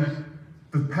 and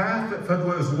the path that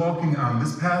Fadwa is walking on,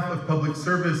 this path of public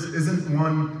service, isn't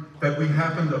one that we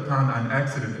happened upon on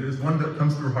accident. It is one that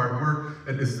comes through hard work,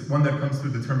 it is one that comes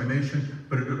through determination,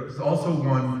 but it is also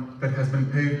one that has been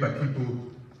paved by people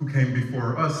who came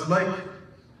before us, like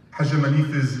Hajji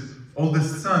Manifa's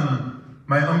oldest son,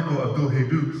 my uncle Abdul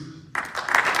Haydous.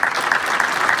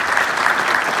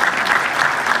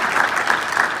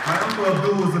 My uncle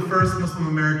Abdul was the first Muslim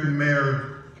American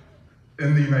mayor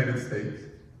in the United States.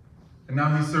 And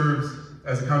now he serves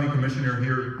as a county commissioner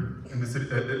here in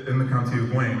the county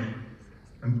of Wayne.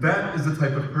 And that is the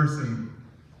type of person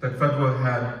that Fadwa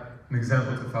had an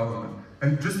example to follow in.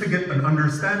 And just to get an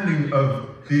understanding of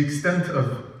the extent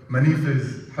of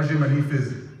Hajji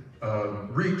Manifa's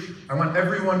reach, I want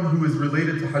everyone who is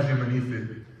related to Hajji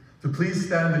Manifa to please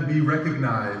stand and be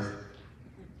recognized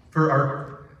for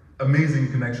our amazing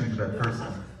connection to that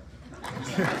person.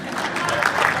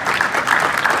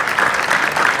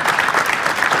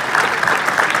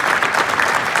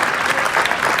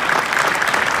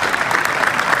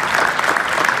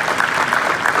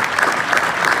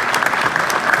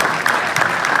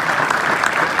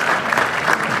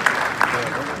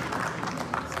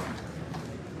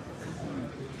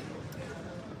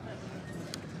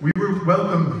 We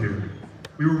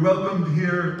were welcomed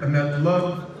here, and that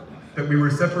love that we were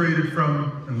separated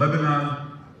from in Lebanon,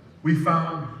 we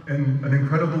found in an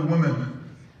incredible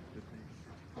woman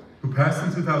who passed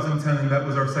in 2010, and that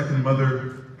was our second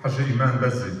mother, Hajji Iman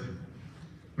Bezzi.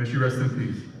 May she rest in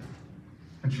peace.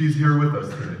 And she's here with us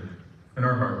today, in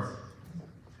our hearts.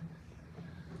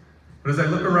 But as I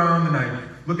look around and I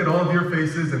look at all of your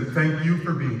faces and thank you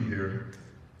for being here,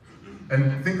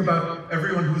 and think about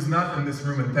everyone who's not in this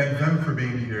room and thank them for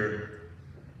being here,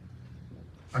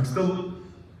 I still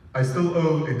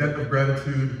owe a debt of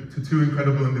gratitude to two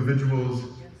incredible individuals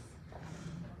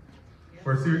who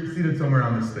are seated somewhere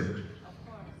on this stage.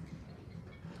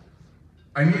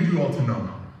 I need you all to know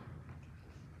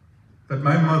that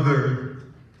my mother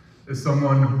is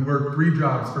someone who worked 3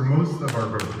 jobs for most of our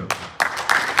growth.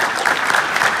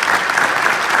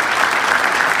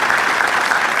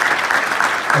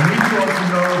 I need you all to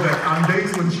know that on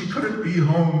days when she couldn't be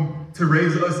home to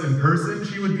raise us in person,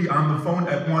 she would be on the phone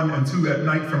at 1 and 2 at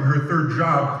night from her 3rd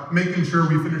job, making sure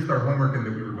we finished our homework and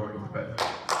that we were going to bed.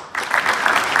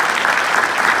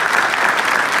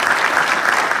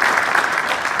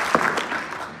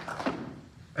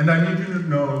 And I need you to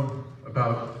know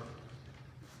about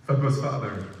Fadwa's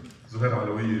father, Zuhair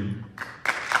Alawi.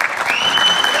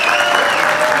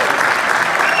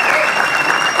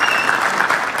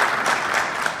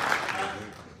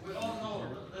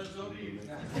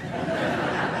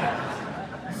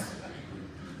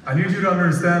 I need you to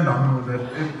understand, Hammoud, that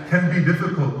it can be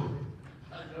difficult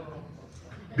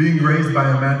being raised by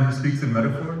a man who speaks in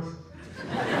metaphors.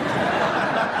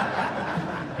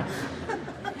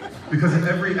 Because in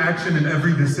every action and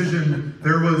every decision,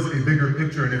 there was a bigger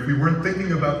picture, and if we weren't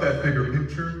thinking about that bigger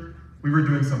picture, we were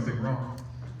doing something wrong.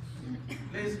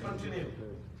 Please continue.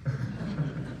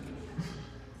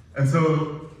 And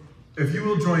so, if you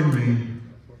will join me,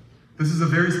 this is a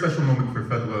very special moment for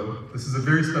Fadwa. This is a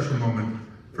very special moment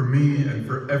for me and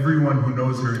for everyone who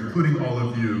knows her, including all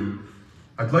of you.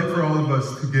 I'd like for all of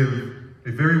us to give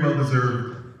a very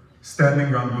well-deserved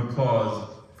standing round of applause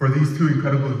for these two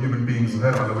incredible human beings,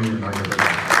 Zuhair Alawi and Aya.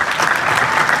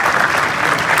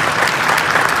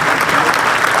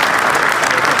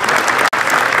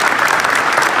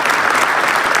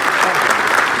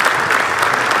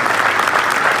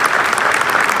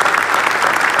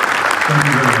 Thank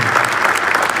you very much.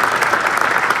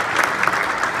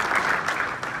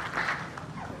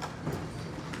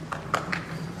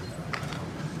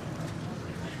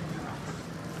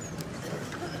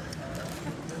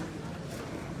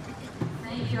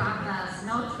 Thank you, Abbas.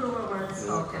 No truer words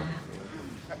spoken.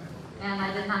 And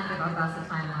I did not give Abbas a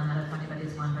time limit, if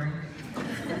anybody's wondering.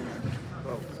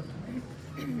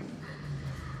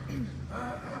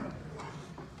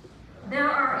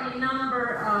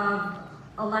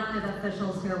 elected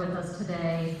officials here with us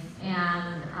today,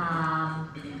 and I'm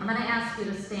going to ask you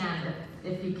to stand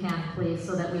if you can, please,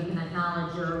 so that we can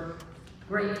acknowledge your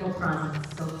grateful presence.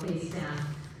 So please stand.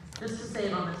 Just to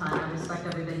save on the time, I respect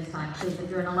everybody's time. Please, if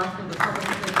you're an elected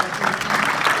Republican official, please stand.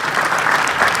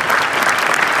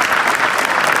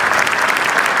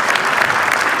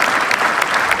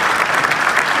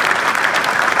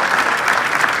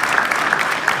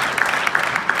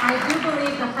 I do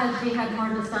believe the Hajji had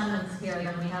more descendants here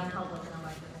than we have public and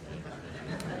elected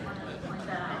officials. I wanted to point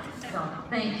that out. So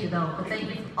thank you, though, but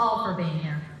thank you all for being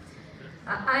here.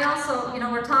 I also,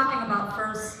 we're talking about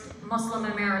first Muslim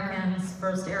Americans,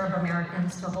 first Arab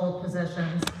Americans to hold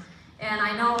positions, and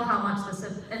I know how much this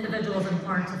individual is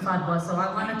important to Fadwa, so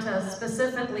I wanted to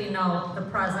specifically note the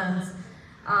presence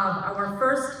of our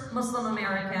first Muslim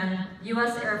American,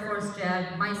 U.S. Air Force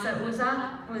JAG, Maisa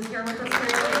Uza, who is here with us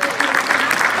today.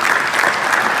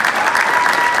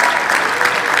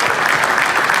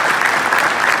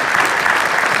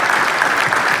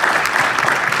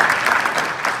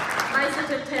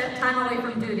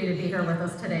 With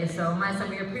us today. So, Maisa,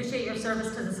 we appreciate your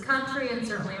service to this country and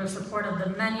certainly your support of the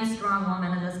many strong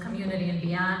women in this community and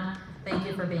beyond. Thank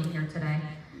you for being here today.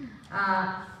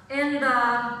 In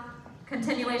the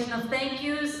continuation of thank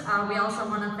yous, we also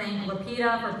want to thank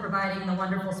Lapita for providing the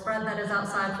wonderful spread that is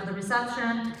outside for the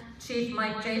reception, Chief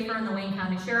Mike Jafer in the Wayne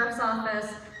County Sheriff's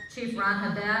Office, Chief Ron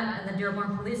Haddad and the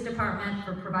Dearborn Police Department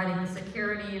for providing the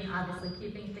security and obviously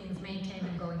keeping things maintained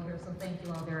and going here. So thank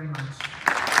you all very much.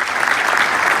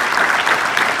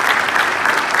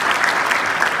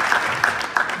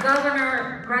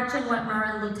 Governor Gretchen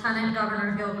Whitmer and Lieutenant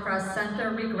Governor Gilchrist sent their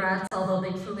regrets, although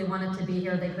they truly wanted to be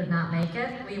here, they could not make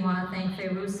it. We want to thank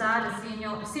Fayrouz,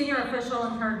 a senior official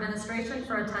in her administration,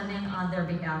 for attending on their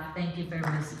behalf. Thank you,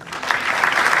 Fayrouz.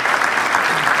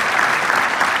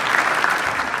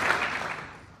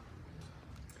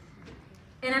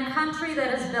 In a country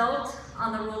that is built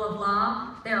on the rule of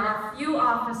law, there are few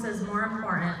offices more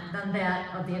important than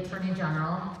that of the Attorney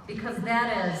General, because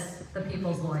that is the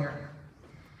people's lawyer.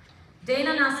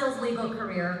 Dana Nussel's legal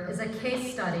career is a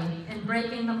case study in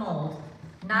breaking the mold,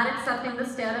 not accepting the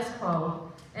status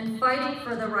quo, and fighting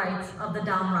for the rights of the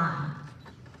downtrodden.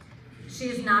 She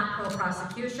is not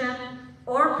pro-prosecution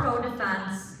or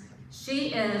pro-defense.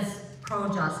 She is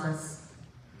pro-justice.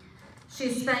 She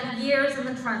spent years in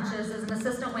the trenches as an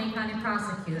assistant Wayne County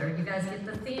prosecutor. You guys get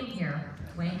the theme here,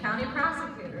 Wayne County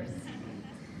prosecutors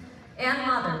and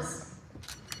mothers,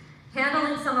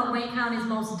 handling some of Wayne County's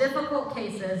most difficult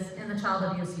cases in the child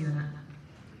abuse unit.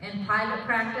 In private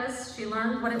practice, she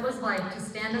learned what it was like to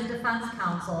stand as defense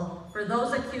counsel for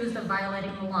those accused of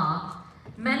violating the law,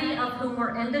 many of whom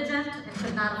were indigent and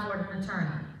could not afford an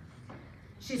attorney.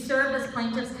 She served as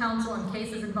plaintiff's counsel in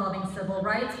cases involving civil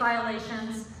rights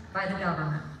violations by the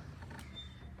government.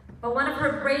 But one of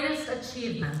her greatest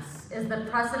achievements is the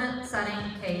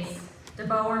precedent-setting case,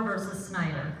 DeBoer versus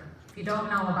Snyder. If you don't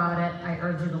know about it, I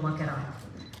urge you to look it up.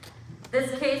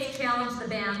 This case challenged the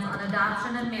bans on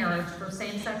adoption and marriage for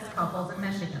same-sex couples in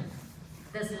Michigan.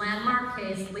 This landmark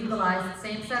case legalized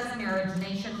same-sex marriage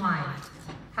nationwide.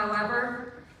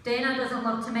 However, Dana doesn't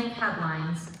look to make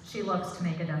headlines, she looks to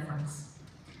make a difference.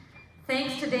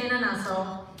 Thanks to Dana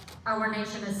Nussel, our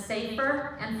nation is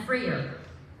safer and freer.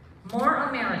 More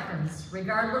Americans,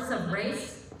 regardless of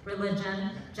race,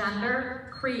 religion, gender,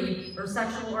 creed, or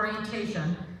sexual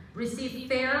orientation, receive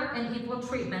fair and equal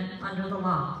treatment under the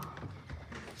law.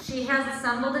 She has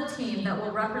assembled a team that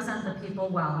will represent the people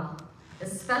well,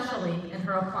 especially in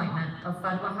her appointment of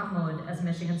Fadwa Hammoud as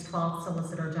Michigan's 12th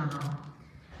Solicitor General.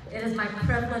 It is my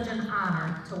privilege and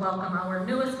honor to welcome our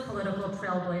newest political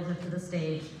trailblazer to the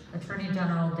stage, Attorney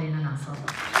General Dana Nussel.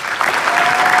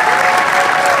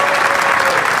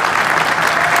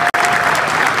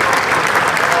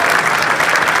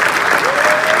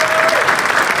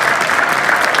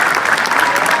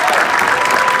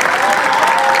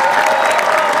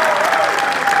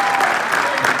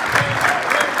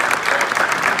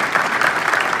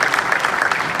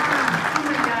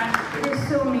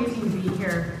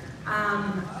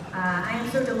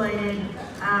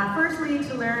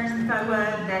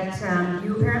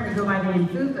 You apparently go by the name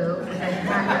Fufu, which I did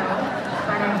not know,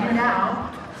 but I do now.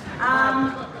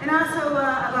 And also,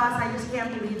 Abbas, I just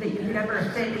can't believe that you could ever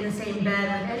fit in the same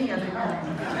bed with any other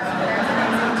woman. That's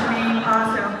amazing to me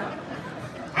also.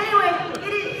 Anyway,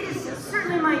 it is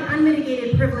certainly my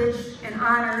unmitigated privilege and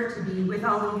honor to be with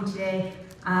all of you today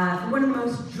for one of the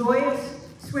most joyous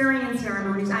swearing-in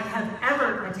ceremonies I have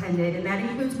ever attended, and that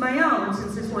includes my own,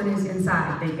 since this one is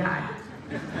inside, thank God.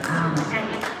 And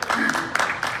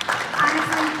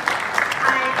honestly,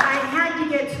 I had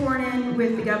had to get sworn in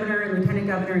with the governor and lieutenant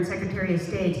governor and secretary of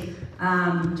state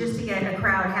just to get a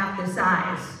crowd half this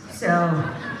size. So,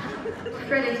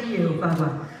 credit to you,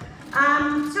 Fadwa.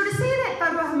 So to say that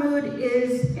Fadwa Hammoud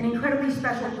is an incredibly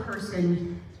special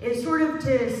person is sort of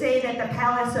to say that the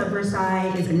Palace of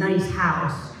Versailles is a nice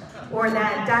house, or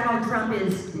that Donald Trump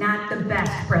is not the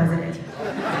best president.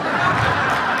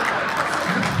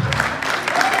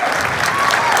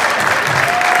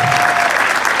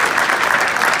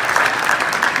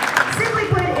 Simply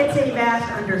put, it's a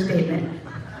vast understatement.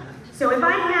 So if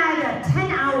I had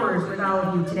 10 hours with all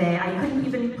of you today, I couldn't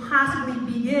even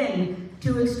possibly begin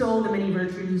to extol the many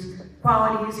virtues,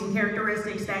 qualities, and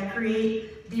characteristics that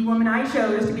create the woman I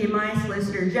chose to be my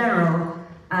Solicitor General.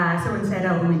 So instead,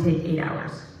 I'll only take 8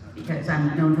 hours, because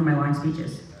I'm known for my long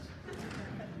speeches.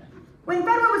 When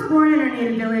Fadwa was born in her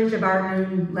native village of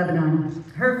Arnoun, Lebanon,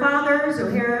 her father,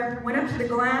 Zohair, went up to the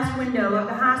glass window of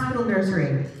the hospital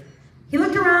nursery. He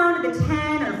looked around at the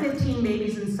 10 or 15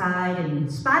 babies inside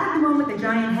and spotted the one with the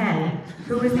giant head,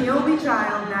 who was the only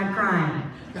child not crying.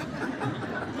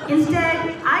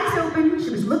 Instead, eyes open, she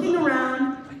was looking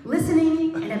around,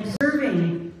 listening and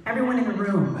observing everyone in the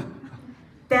room.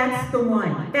 That's the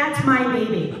one. That's my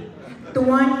baby. The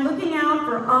one looking out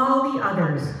for all the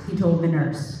others, he told the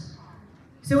nurse.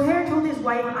 Zohair told his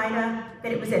wife, Ida,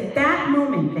 that it was at that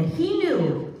moment that he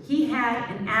knew he had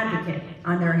an advocate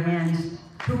on their hands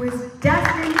who was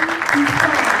destined to spend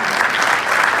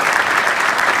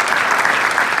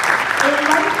a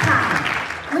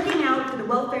lifetime looking out for the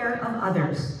welfare of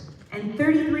others. And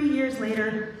 33 years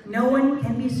later, no one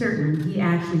can be certain he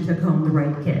actually took home the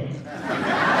right kid.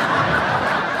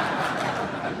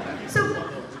 So,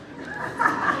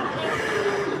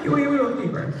 we will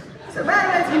keep her. So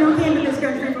Fadwa, came to this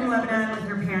country from Lebanon with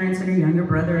her parents and her younger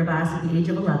brother Abbas at the age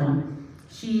of 11.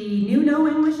 She knew no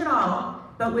English at all,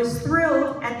 but was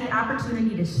thrilled at the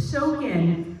opportunity to soak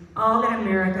in all that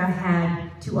America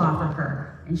had to offer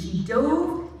her. And she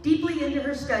dove deeply into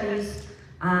her studies,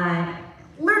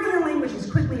 learning the language as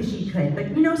quickly as she could.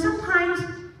 But sometimes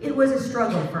it was a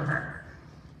struggle for her.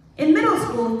 In middle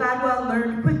school, Fadwa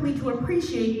learned quickly to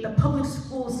appreciate the public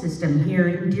school system here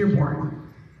in Dearborn,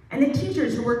 and the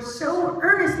teachers who worked so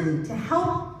earnestly to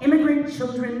help immigrant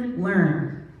children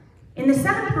learn. In the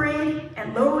 7th grade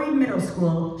at Lower Reed Middle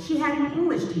School, she had an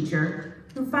English teacher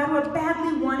who Fadwa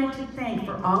badly wanted to thank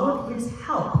for all of his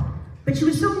help, but she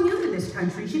was so new to this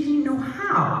country, she didn't know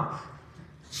how.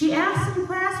 She asked some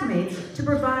classmates to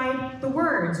provide the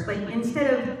words, but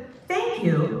instead of thank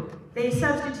you, they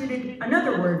substituted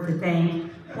another word for thank,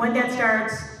 one that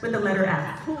starts with the letter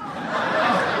F.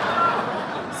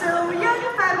 So young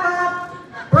Fadwa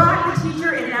brought the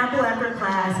teacher an apple after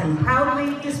class and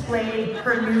proudly displayed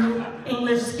her new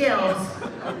English skills,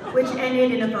 which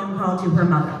ended in a phone call to her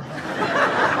mother.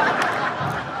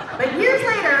 But years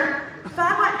later,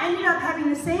 Fadwa ended up having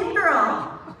the same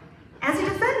girl as a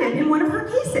defendant in one of her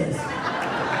cases,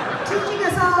 teaching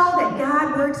us all that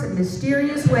God works in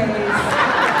mysterious ways,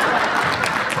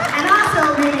 and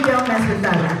also maybe don't mess with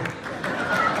Fadwa.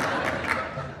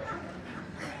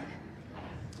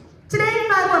 Today,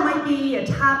 Fadwa might be a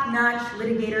top-notch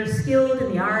litigator skilled in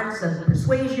the arts of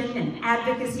persuasion and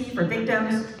advocacy for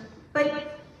victims,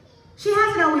 but she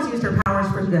hasn't always used her powers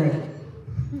for good.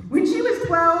 When she was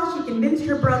 12, she convinced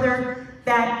her brother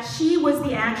that she was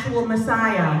the actual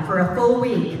Messiah for a full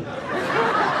week.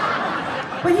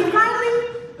 When he finally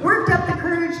worked up the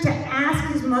courage to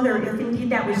ask his mother if indeed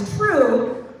that was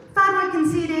true, Fadwa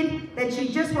conceded that she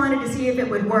just wanted to see if it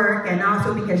would work, and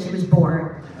also because she was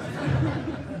bored.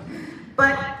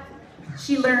 But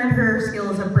she learned her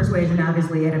skills of persuasion,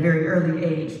 obviously, at a very early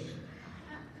age.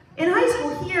 In high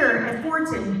school here at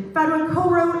Fordson, Fadwa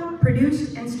co-wrote,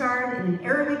 produced, and starred in an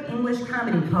Arabic-English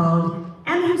comedy called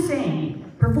M.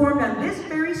 Hussein, performed on this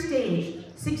very stage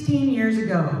 16 years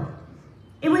ago.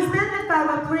 It was then that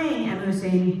Fadwa, playing M.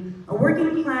 Hussein, a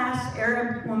working-class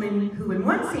Arab woman who in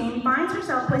one scene finds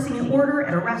herself placing an order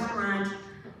at a restaurant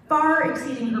far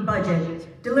exceeding her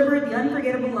budget, delivered the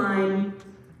unforgettable line,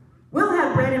 "We'll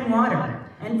have bread and water,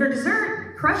 and for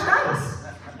dessert, crushed ice."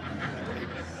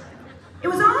 It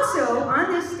was also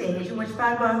on this stage in which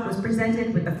Fadwa was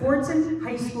presented with the Fordson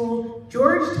High School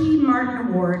George T. Martin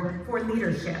Award for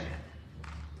Leadership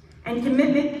and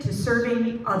commitment to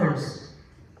serving others.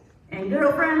 And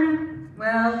girlfriend,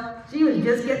 well, she was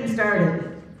just getting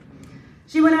started.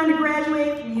 She went on to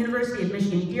graduate from the University of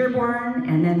Michigan Dearborn,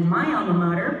 and then my alma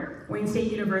mater, Wayne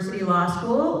State University Law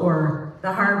School, or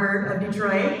the Harvard of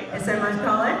Detroit, as some must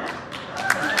call it.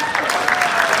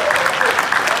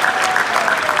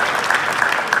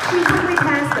 She quickly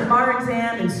passed the bar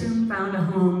exam and soon found a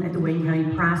home at the Wayne County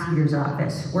Prosecutor's Prosecutor's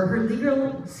Office, where her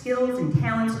legal skills and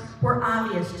talents were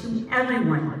obvious to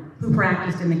everyone who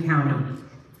practiced in the county.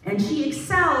 And she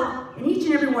excelled in each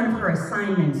and every one of her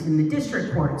assignments in the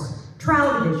district courts,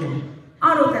 trial division,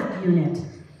 auto theft unit,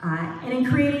 and in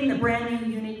creating the brand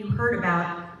new unit you heard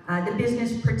about, the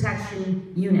Business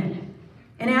Protection Unit.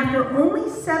 And after only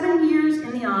 7 years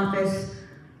in the office,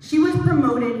 she was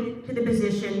promoted to the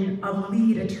position of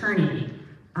lead attorney,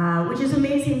 which is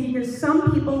amazing because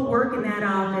some people work in that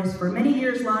office for many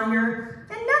years longer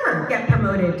and never get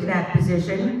promoted to that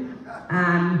position.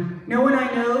 No one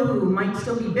I know who might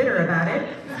still be bitter about it.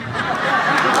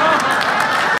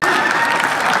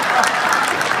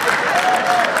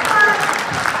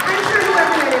 I'm sure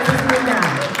whoever that is moved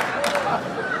on.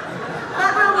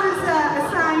 Fadwa was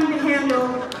assigned to handle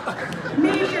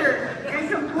major and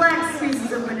complex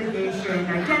pieces of litigation,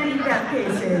 identity theft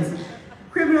cases,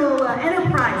 criminal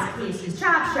enterprise cases,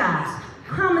 chop shops,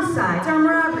 homicides, armed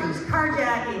robberies,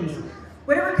 carjackings,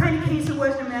 whatever kind of case it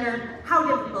was, no matter how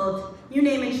difficult, you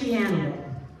name it, she handled it.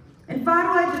 And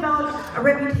Fadwa developed a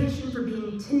reputation for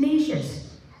being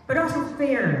tenacious, but also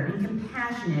fair and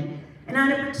compassionate. And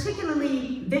on a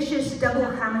particularly vicious double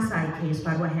homicide case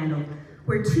Fadwa handled,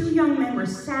 where 2 young men were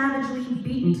savagely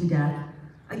beaten to death,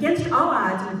 against all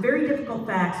odds and with very difficult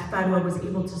facts, Fadwa was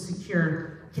able to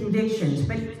secure convictions.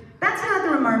 But that's not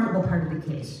the remarkable part of the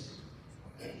case.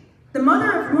 The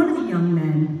mother of one of the young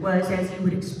men was, as you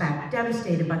would expect,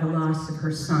 devastated by the loss of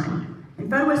her son. And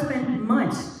Fadwa spent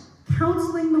months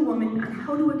counseling the woman on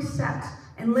how to accept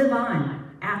and live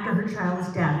on after her child's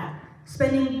death,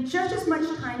 spending just as much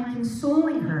time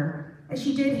consoling her as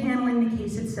she did handling the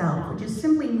case itself, which is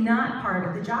simply not part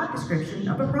of the job description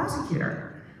of a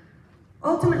prosecutor.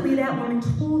 Ultimately, that woman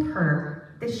told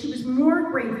her that she was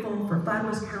more grateful for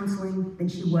Fadwa's counseling than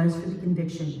she was for the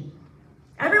conviction.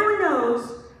 Everyone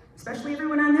knows, especially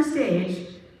everyone on this stage,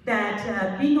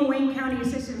 that being a Wayne County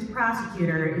Assistant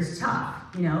Prosecutor is tough.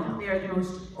 You know, they are the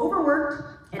most overworked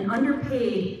and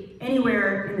underpaid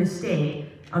anywhere in the state,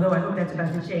 although I hope that's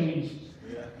about to change.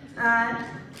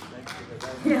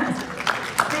 Yes,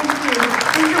 thank you.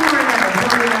 Thank you more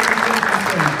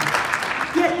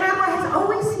Yet Fadwa has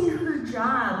always seen her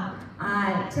job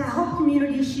to help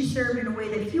communities she served in a way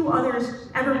that few others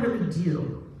ever really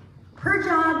do. Her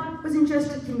job wasn't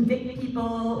just to convict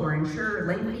people or ensure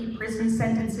lengthy prison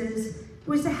sentences. It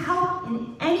was to help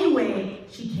in any way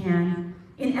she can,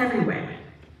 in every way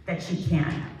that she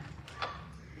can.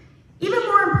 Even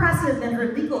more impressive than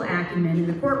her legal acumen in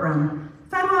the courtroom,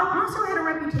 Fadwa also had a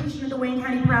reputation at the Wayne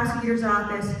County Prosecutor's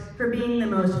Office for being the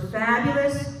most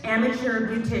fabulous amateur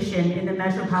beautician in the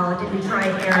metropolitan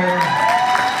Detroit area.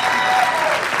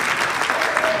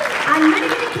 On many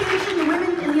occasions, the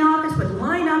women in the office would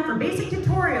line up for basic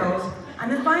tutorials on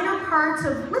the final parts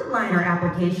of lip liner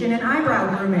application and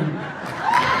eyebrow grooming.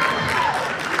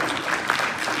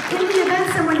 In the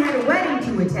event someone had a wedding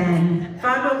to attend,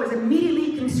 Fadwa was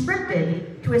immediately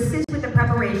conscripted to assist with the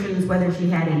preparations, whether she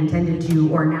had intended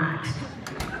to or not.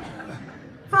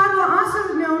 Fadwa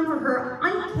also known for her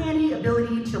uncanny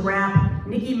ability to rap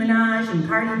Nicki Minaj and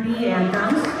Cardi B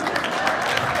anthems.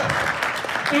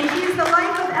 And she is the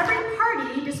life of every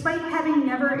party despite having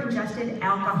never ingested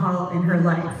alcohol in her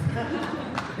life,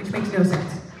 which makes no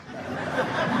sense.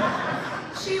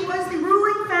 She was the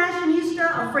ruling fashionista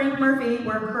of Frank Murphy,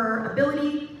 where her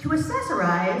ability to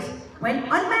accessorize went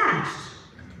unmatched.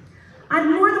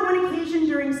 On more than one occasion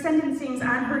during sentencings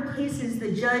on her cases,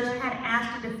 the judge had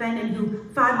asked a defendant who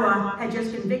Fadwa had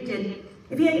just convicted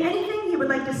if he had anything he would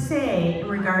like to say in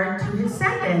regard to his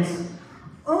sentence,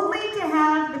 only to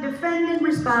have the defendant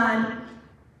respond,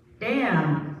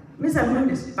 "Damn, Ms. Hammoud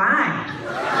is fine."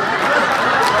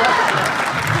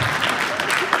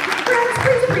 Friends,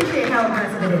 please appreciate how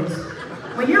impressive it is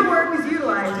when your work is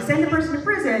utilized to send a person to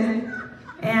prison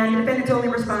and the defendant's only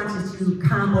response is to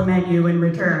compliment you in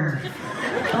return.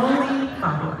 Only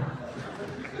Fadwa.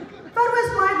 Fadwa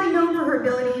is widely known for her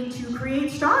ability to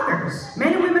create stalkers,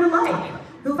 men and women alike,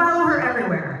 who follow her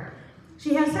everywhere.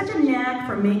 She has such a knack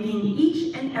for making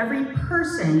each and every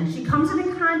person she comes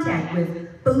into contact with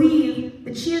believe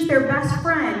that she is their best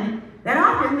friend, that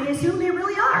often they assume they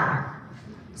really are.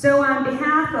 So on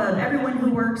behalf of everyone who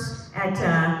works at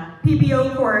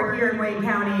PPO Court here in Wayne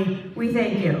County, we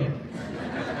thank you.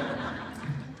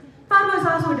 Fadwa is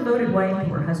also a devoted wife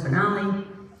to her husband Ali,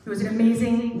 who is an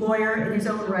amazing lawyer in his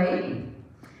own right,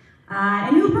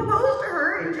 and who proposed to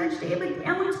her in Judge David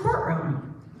Allen's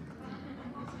courtroom.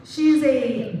 She is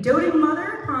a doting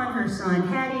mother upon her son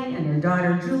Hattie and her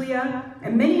daughter Julia,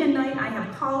 and many a night I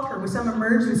have called her with some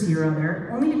emergency or other,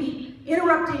 only to be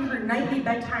interrupting her nightly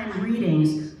bedtime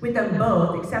readings with them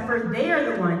both, except for they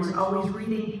are the ones always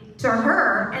reading to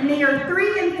her, and they are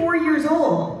 3 and 4 years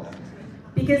old,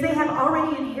 because they have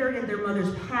already inherited their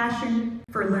mother's passion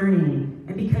for learning,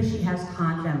 and because she has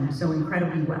taught them so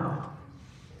incredibly well.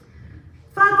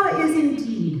 Fadwa is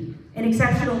indeed an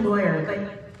exceptional lawyer,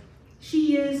 but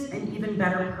she is an even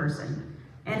better person,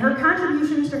 and her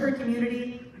contributions to her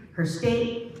community, her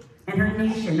state, and her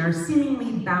nation are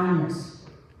seemingly boundless.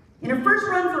 In her first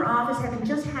run for office, having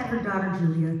just had her daughter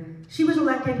Julia, she was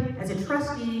elected as a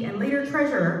trustee and later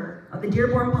treasurer of the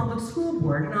Dearborn Public School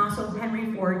Board and also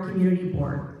Henry Ford Community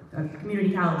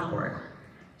College Board.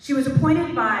 She was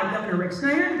appointed by Governor Rick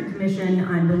Snyder to the Commission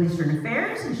on Middle Eastern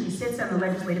Affairs, and she sits on the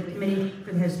Legislative Committee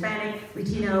for the Hispanic,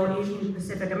 Latino, Asian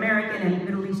Pacific American, and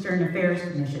Middle Eastern Affairs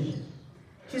Commissions.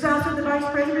 She's also the Vice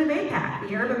President of APAC,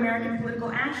 the Arab American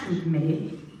Political Action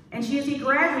Committee, and she is a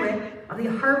graduate of the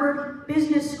Harvard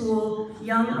Business School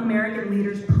Young American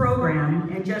Leaders Program,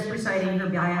 and just reciting her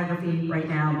biography right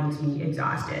now makes me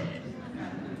exhausted.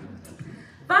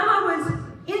 Fadwa was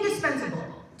indispensable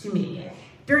to me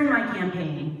during my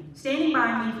campaign, standing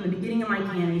by me from the beginning of my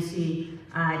candidacy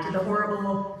to the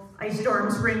horrible ice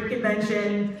storm spring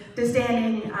convention, to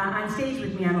standing on stage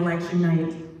with me on election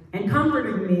night, and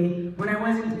comforted me when I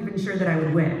wasn't even sure that I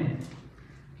would win.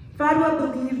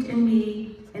 Fadwa believed in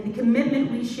me and the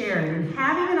commitment we shared in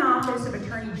having an office of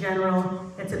Attorney General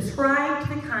that subscribed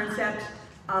to the concept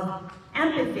of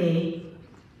empathy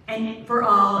and for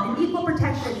all and equal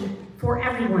protection for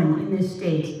everyone in this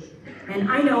state. And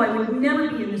I know I would never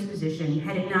be in this position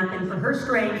had it not been for her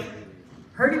strength,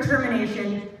 her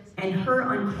determination, and her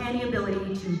uncanny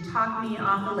ability to talk me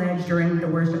off the ledge during the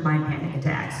worst of my panic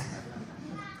attacks.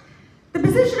 The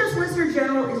position of Solicitor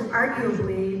General is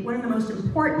arguably one of the most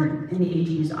important in the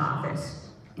AG's office.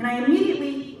 And I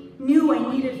immediately knew I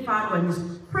needed Fadwa in this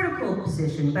critical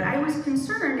position, but I was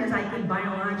concerned as I could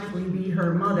biologically be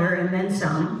her mother and then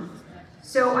some.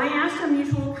 So I asked a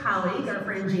mutual colleague, our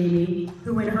friend Jamie,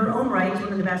 who in her own right is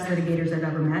one of the best litigators I've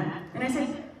ever met, and I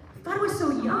said, Fadwa's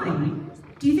so young.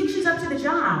 Do you think she's up to the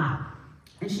job?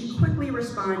 And she quickly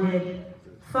responded,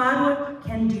 Fadwa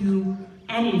can do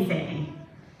anything.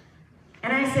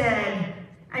 And I said,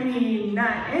 I mean,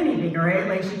 not anything, right?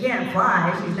 Like, she can't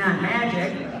fly, she's not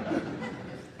magic.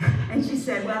 And she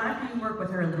said, well, after you work with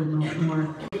her a little bit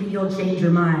more, maybe you'll change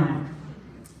your mind.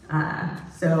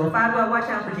 So Fadwa, watch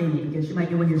out for Jamie, because she might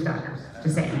be one of your stalkers,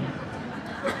 just saying.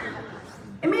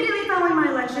 Immediately following my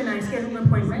election, I scheduled an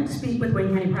appointment to speak with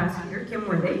Wayne County Prosecutor Kim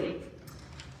Worthy.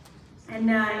 And,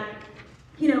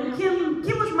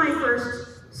 Kim was my first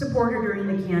supporter during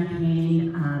the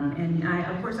campaign, and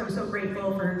of course I was so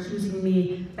grateful for her choosing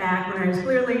me back when I was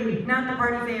clearly not the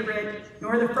party favorite,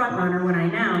 nor the front runner when I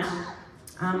announced.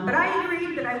 But I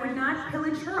agreed that I would not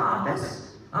pillage her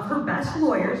office of her best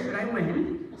lawyers should I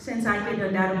win, since I could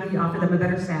undoubtedly offer them a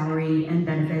better salary and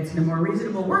benefits and a more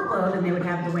reasonable workload than they would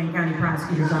have at the Wayne County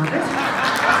Prosecutor's Office.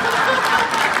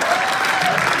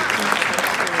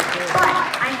 But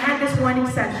I had this one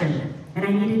exception, and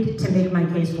I needed to make my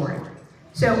case for it.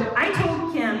 So I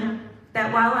told Kim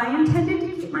that while I intended to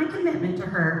keep my commitment to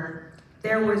her,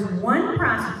 there was one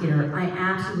prosecutor I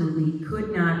absolutely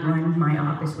could not run my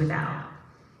office without.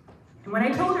 And when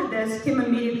I told her this, Kim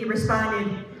immediately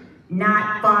responded,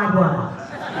 not Fadwa.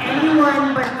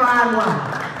 Anyone but Fadwa.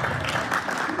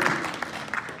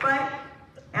 But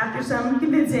after some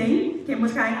convincing, Kim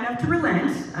was kind enough to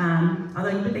relent, although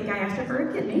you would think I asked her for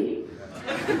a kidney.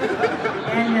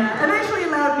 And eventually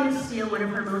allowed me to steal one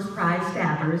of her most prized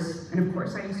staffers. And of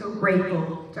course, I am so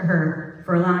grateful to her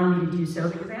for allowing me to do so,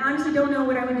 because I honestly don't know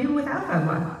what I would do without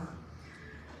Fadwa.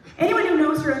 Anyone who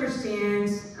knows her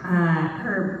understands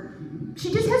her. She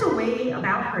just has a way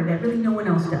about her that really no one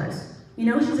else does. You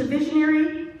know, she's a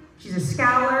visionary, she's a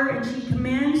scholar, and she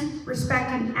commands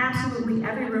respect in absolutely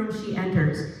every room she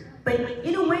enters. But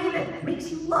in a way that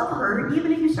makes you love her,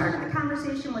 even if you start the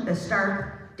conversation with a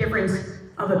stark difference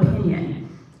of opinion.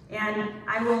 And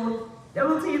I will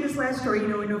tell you this last story. You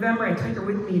know, in November, I took her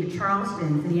with me to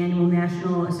Charleston for the annual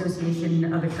National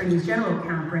Association of Attorneys General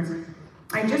Conference.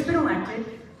 I had just been elected,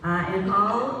 and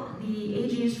all the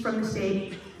AGs from the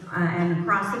state and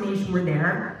across the nation were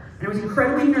there. And I was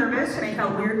incredibly nervous, and I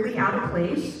felt weirdly out of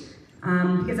place,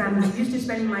 because I'm used to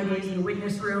spending my days in the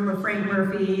witness room of Frank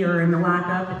Murphy or in the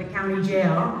lockup at the county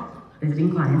jail,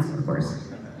 visiting clients, of course.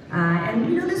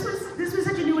 And you know, this was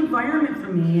such a new environment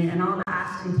for me, and all the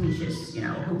ostentatious,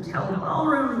 hotel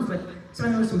ballrooms with some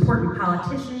of the most important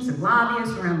politicians and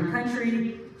lobbyists around the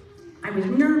country. I was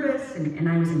nervous and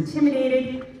I was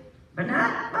intimidated, but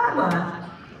not Fadwa.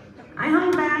 I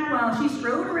hung back while she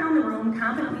strode around the room,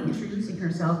 confidently introducing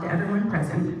herself to everyone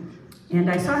present, and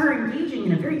I saw her engaging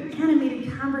in a very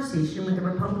animated conversation with a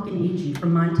Republican AG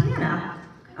from Montana,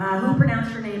 who pronounced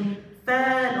her name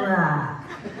Fadwa.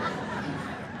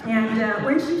 And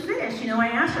when she finished, I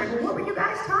asked her, well, what were you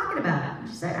guys talking about? And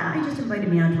she said, he just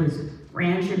invited me onto his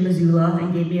ranch in Missoula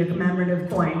and gave me a commemorative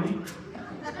coin.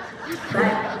 But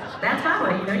that's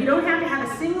Fadwa, you don't have to have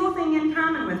a single thing in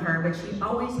common with her, but she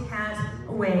always has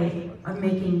a way of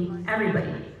making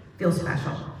everybody feel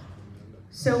special.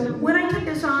 So when I took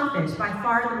this office, by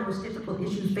far the most difficult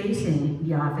issue facing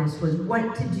the office was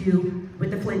what to do with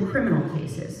the Flint criminal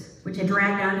cases, which had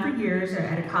dragged on for years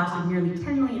at a cost of nearly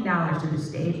 $10 million to the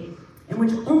state, and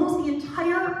which almost the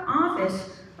entire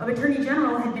office of Attorney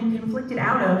General had been conflicted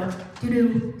out of due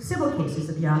to civil cases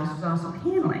that the office was also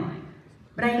handling.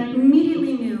 But I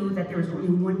immediately knew that there was only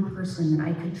one person that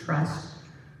I could trust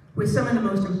with some of the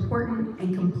most important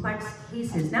and complex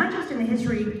cases, not just in the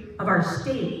history of our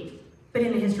state, but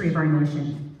in the history of our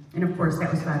nation. And of course,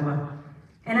 that was Fadwa.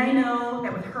 And I know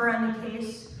that with her on the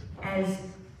case, as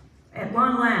at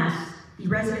long last, the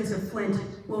residents of Flint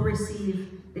will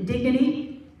receive the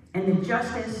dignity and the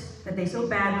justice that they so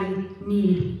badly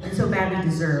need and so badly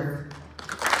deserve.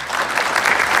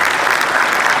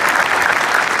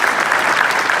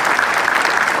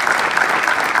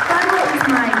 Fadwa is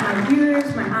my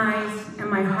ears, my eyes, and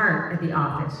my heart at the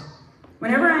office.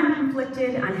 Whenever I'm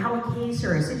conflicted on how a case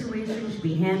or a situation should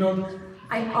be handled,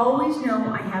 I always know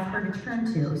I have her to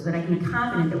turn to so that I can be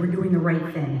confident that we're doing the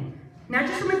right thing. Not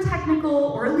just from a technical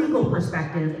or a legal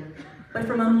perspective, but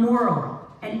from a moral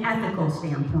and ethical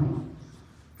standpoint.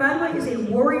 Fadwa is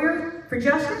a warrior for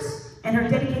justice, and her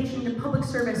dedication to public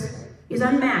service is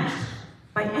unmatched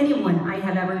by anyone I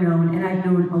have ever known, and I've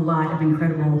known a lot of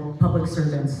incredible public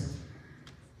servants.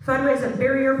 Fadwa is a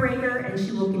barrier breaker, and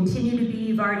she will continue to be.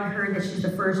 You've already heard that she's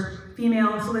the first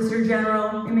female Solicitor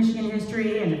General in Michigan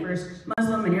history and the first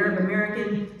Muslim and Arab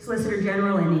American Solicitor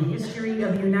General in the history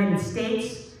of the United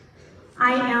States.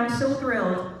 I am so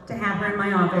thrilled to have her in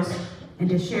my office and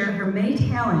to share her many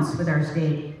talents with our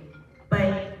state.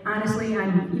 But honestly,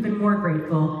 I'm even more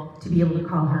grateful to be able to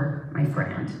call her my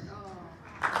friend.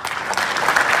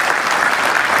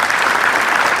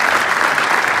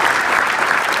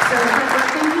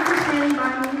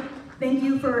 Thank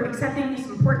you for accepting this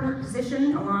important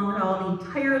position, along with all the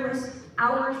tireless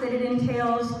hours that it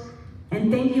entails.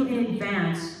 And thank you in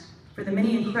advance for the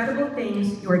many incredible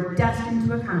things you are destined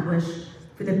to accomplish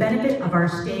for the benefit of our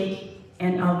state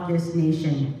and of this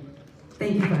nation.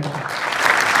 Thank you, Fadwa.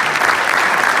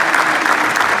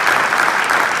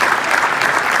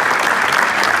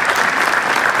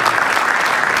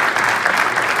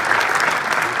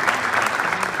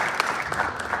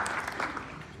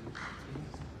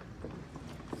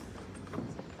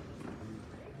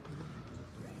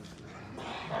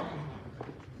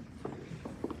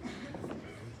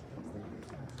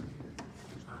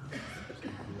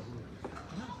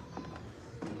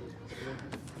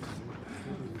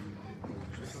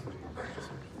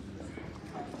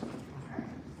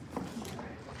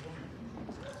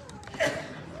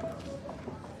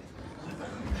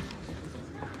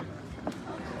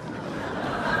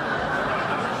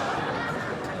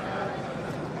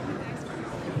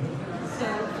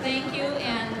 Thank you,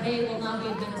 and they will now be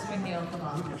administering the oath of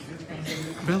office. Thank you.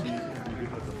 Bill?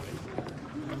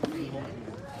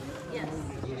 Yes.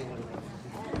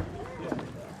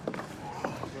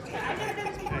 I didn't think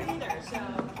it's more either, so.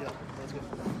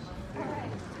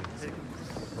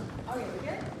 Okay, we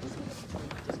good?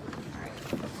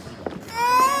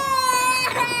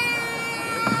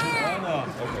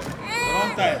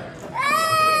 Wrong time.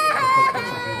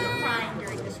 Crying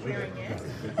during the swearing in.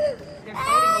 They're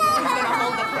fighting over who's gonna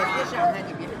hold the tradition.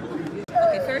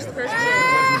 Okay, first Julia.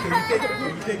 Can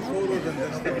you take photos and then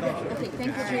step down? Okay,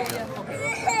 thank you, Julia. Okay.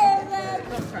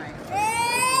 Don't cry.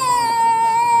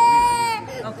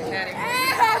 Okay, Hattie.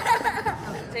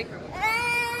 Okay, take her.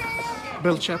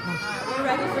 Bill Chapman. We're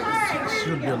ready for the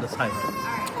Should be on the side.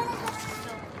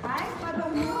 I, Fadwa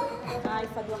Hammoud, I,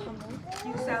 Fadwa Hammoud, do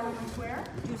solemnly swear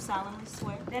do solemnly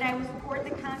swear that I will support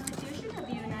the Constitution of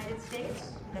the United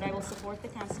States that I will support the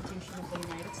Constitution of the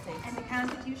United States and the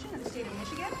Constitution of the State of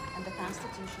Michigan, and the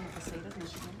Constitution of the State of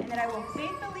Michigan, and that I will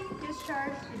faithfully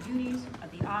discharge the duties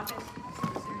of the office of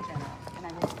Solicitor General.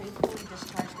 and I will faithfully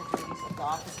discharge the duties of the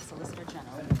office of Solicitor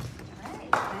General. All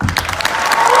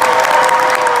right.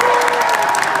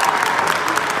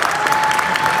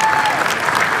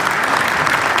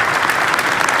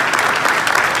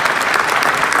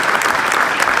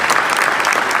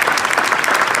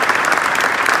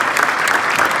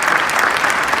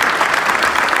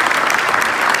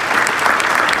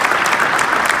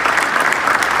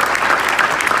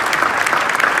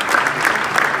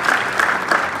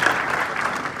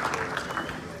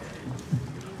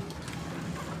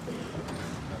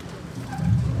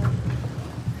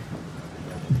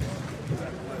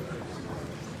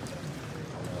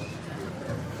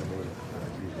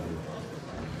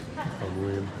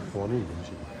 القوانين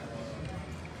مشيغن.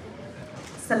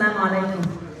 Assalamu alaikum.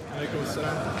 Alaikum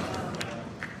assalam.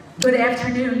 Good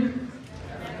afternoon.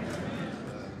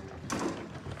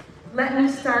 Let me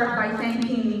start by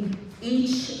thanking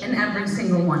each and every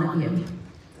single one of you.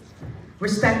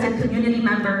 Respected community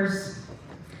members,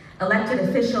 elected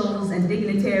officials and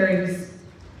dignitaries,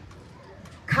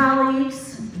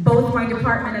 colleagues, both my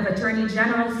Department of Attorney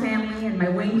General family and my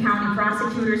Wayne County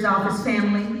Prosecutor's Office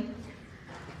family,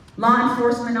 law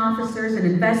enforcement officers and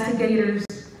investigators,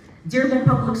 Dearborn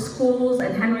Public Schools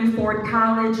and Henry Ford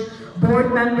College,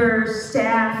 board members,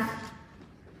 staff,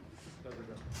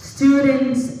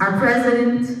 students, our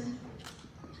president,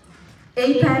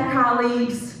 APAC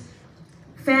colleagues,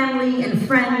 family and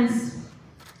friends,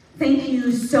 thank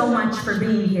you so much for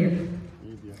being here.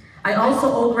 I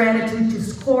also owe gratitude to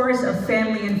scores of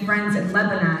family and friends in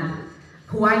Lebanon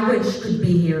who I wish could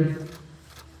be here.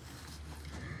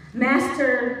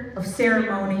 Master of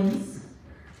Ceremonies,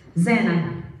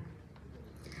 Zana,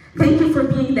 thank you for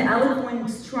being the eloquent,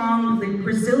 strong,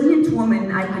 resilient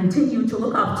woman I continue to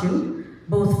look up to,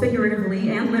 both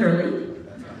figuratively and literally.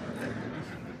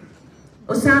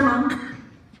 Osama,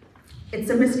 it's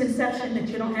a misconception that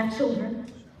you don't have children.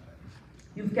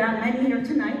 You've got many here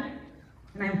tonight,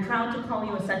 and I'm proud to call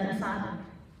you a second father.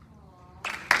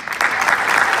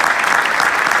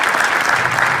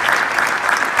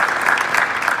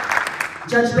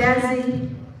 Judge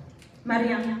Bazzi,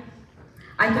 Mariam,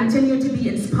 I continue to be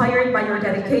inspired by your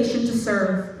dedication to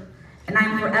serve, and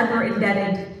I'm forever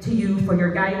indebted to you for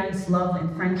your guidance, love,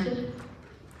 and friendship.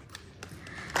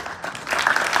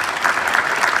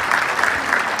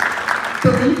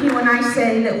 Believe me when I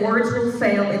say that words will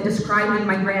fail in describing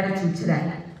my gratitude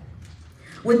today.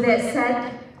 With that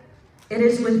said, it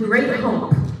is with great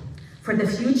hope for the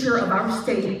future of our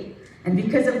state, and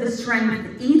because of the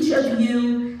strength each of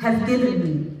you have given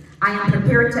me, I am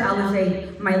prepared to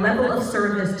elevate my level of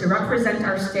service to represent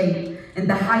our state in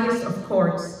the highest of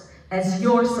courts as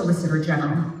your Solicitor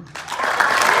General.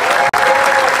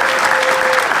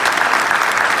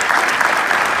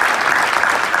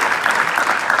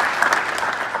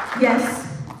 Yes,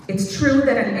 it's true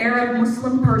that an Arab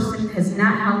Muslim person has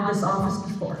not held this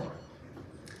office before.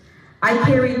 I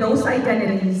carry those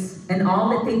identities and all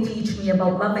that they teach me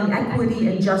about loving equity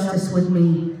and justice with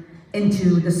me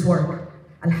into this work.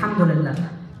 Alhamdulillah.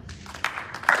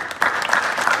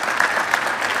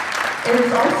 It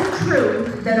is also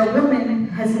true that a woman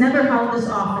has never held this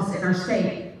office in our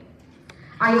state.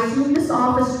 I assume this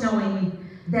office knowing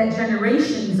that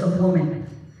generations of women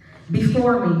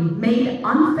before me made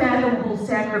unfathomable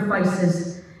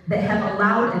sacrifices that have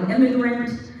allowed an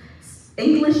immigrant,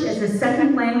 English as a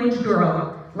second language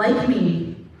girl like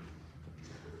me,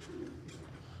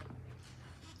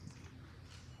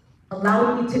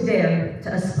 allowed me to dare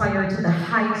to aspire to the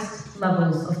highest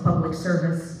levels of public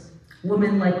service.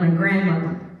 Women like my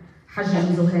grandmother,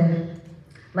 Hajja Zuhair,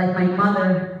 like my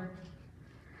mother,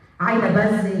 Aida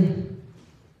Bazzi,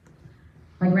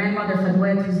 my grandmother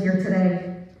Fadwa, who's here today.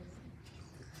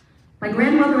 My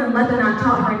grandmother in Lebanon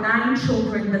taught her 9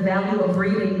 children the value of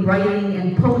reading, writing,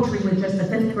 and poetry with just a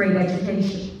 5th grade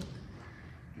education.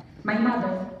 My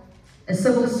mother, a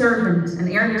civil servant, an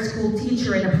area school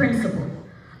teacher, and a principal,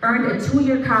 earned a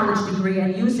 2-year college degree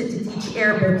and used it to teach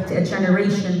Arabic to a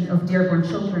generation of Dearborn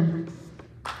children.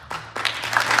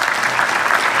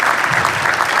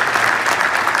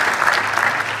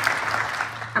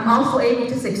 I'm also able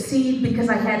to succeed because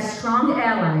I had strong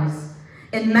allies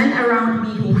and men around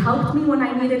me who helped me when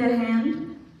I needed a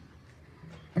hand,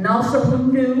 and also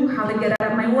who knew how to get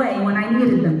out of my way when I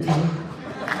needed them to.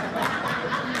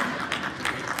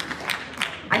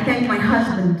 I thank my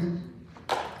husband,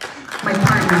 my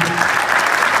partner,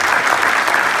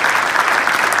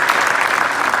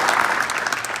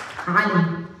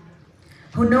 Ali,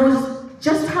 who knows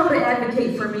just how to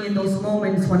advocate for me in those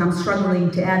moments when I'm struggling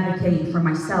to advocate for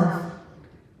myself,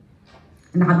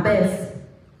 and Abbas,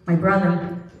 my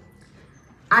brother.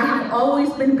 I have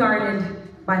always been guarded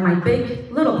by my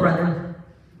big little brother.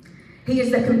 He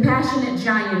is the compassionate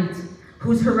giant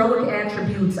whose heroic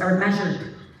attributes are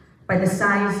measured by the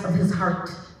size of his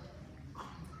heart.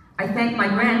 I thank my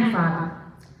grandfather,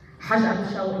 Hajj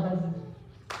Abdul,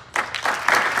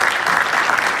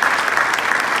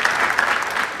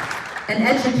 an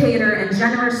educator and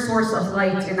generous source of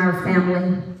light in our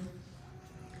family.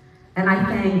 And I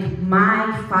thank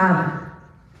my father,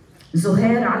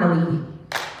 Zuhair Alawi,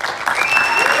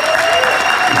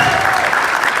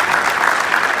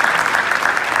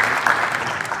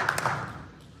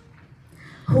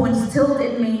 who instilled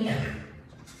in me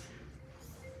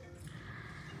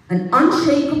an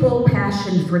unshakable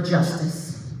passion for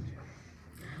justice.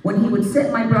 when he would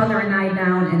sit my brother and I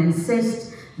down and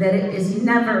insist that it is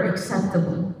never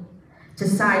acceptable to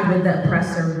side with the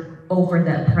oppressor over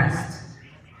the oppressed.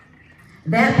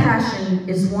 That passion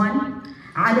is one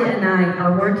Ali and I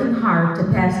are working hard to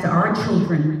pass to our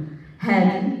children,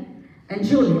 Hadi and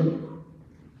Julia.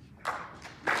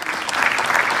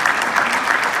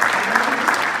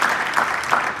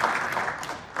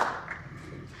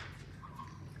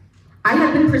 I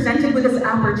have been presented with this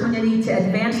opportunity to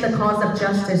advance the cause of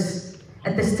justice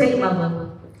at the state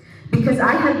level because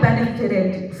I have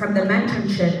benefited from the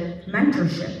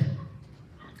mentorship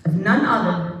of none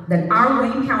other than our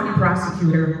Wayne County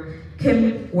prosecutor,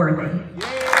 Kim Worthy.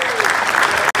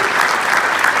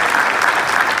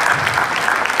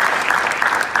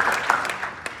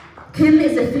 Kim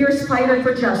is a fierce fighter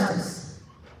for justice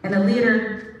and a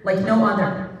leader like no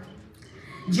other.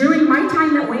 During my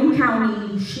time at Wayne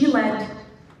County, she led,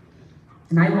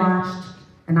 and I watched,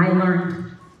 and I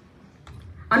learned.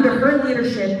 Under her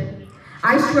leadership,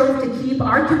 I strove to keep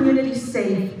our community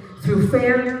safe through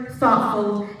fair,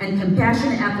 thoughtful, and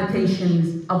compassionate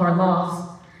applications of our laws.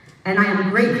 And I am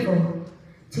grateful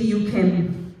to you,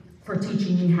 Kim, for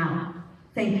teaching me how.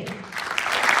 Thank you.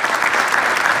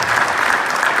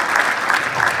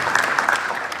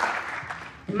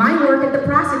 My work at the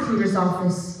prosecutor's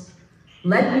office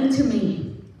led me to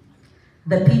meet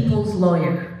the people's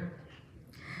lawyer,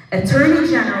 Attorney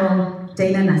General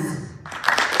Dana Ness.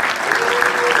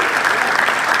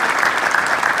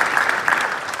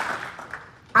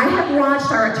 I have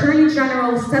watched our Attorney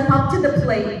General step up to the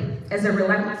plate as a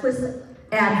relentless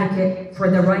advocate for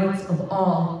the rights of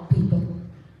all people,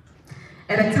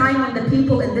 at a time when the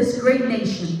people in this great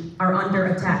nation are under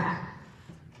attack.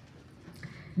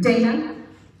 Dana,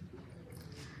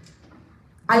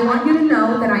 I want you to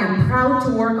know that I am proud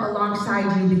to work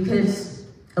alongside you because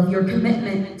of your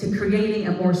commitment to creating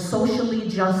a more socially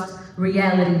just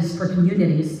realities for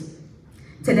communities.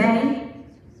 Today,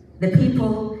 the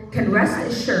people can rest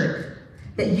assured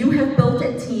that you have built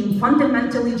a team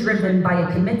fundamentally driven by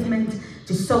a commitment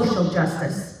to social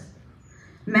justice.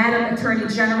 Madam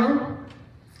Attorney General,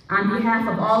 on behalf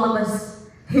of all of us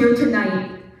here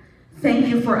tonight, thank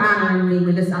you for honoring me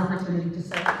with this opportunity to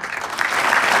serve.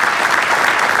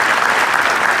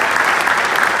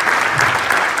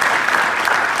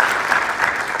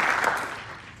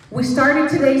 We started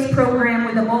today's program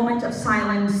with a moment of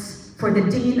silence for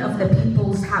the Dean of the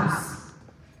People's House.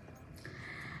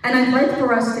 And I'd like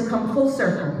for us to come full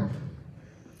circle.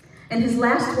 In his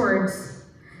last words,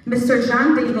 Mr.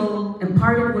 John Dingell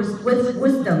imparted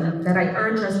wisdom that I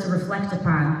urge us to reflect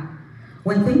upon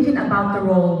when thinking about the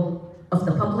role of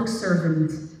the public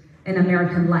servant in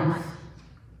American life.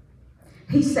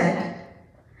 He said,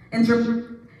 in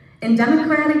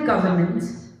democratic government,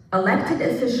 elected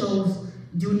officials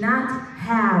do not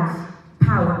have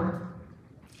power.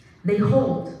 They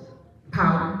hold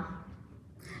power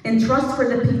in trust for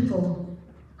the people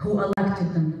who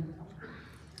elected them.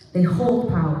 They hold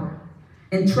power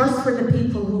in trust for the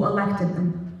people who elected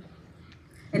them.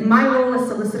 In my role as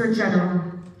Solicitor General,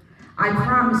 I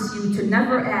promise you to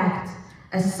never act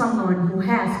as someone who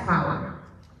has power.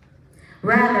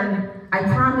 Rather, I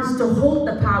promise to hold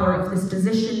the power of this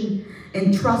position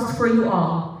in trust for you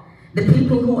all, the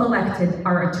people who elected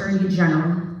our Attorney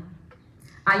General.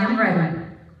 I am ready.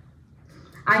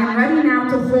 I am ready now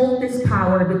to hold this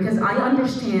power because I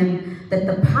understand that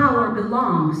the power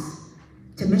belongs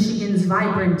to Michigan's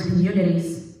vibrant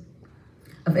communities,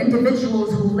 of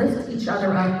individuals who lift each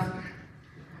other up,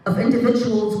 of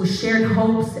individuals with shared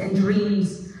hopes and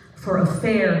dreams for a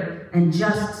fair and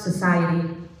just society.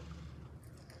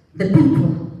 The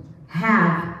people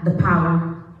have the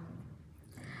power.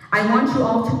 I want you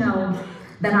all to know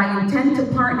that I intend to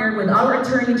partner with our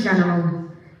Attorney General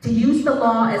to use the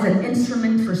law as an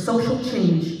instrument for social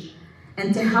change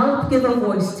and to help give a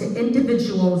voice to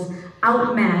individuals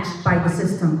outmatched by the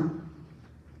system.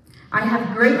 I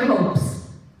have great hopes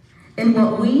in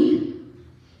what we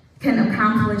can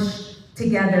accomplish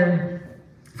together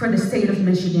for the state of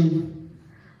Michigan.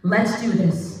 Let's do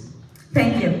this.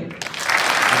 Thank you.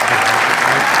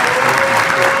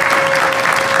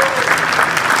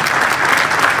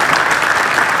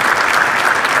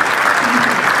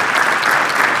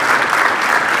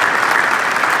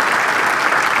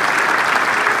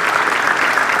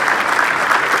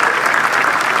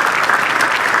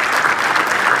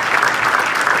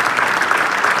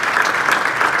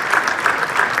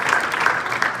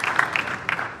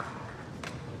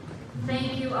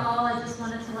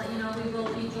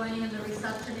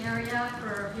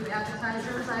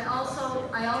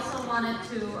 I also wanted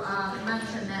to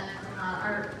mention that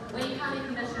our Wayne County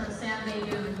Commissioner Sam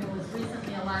Mayhew, who was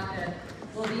recently elected,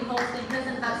 will be hosting his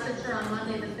investiture on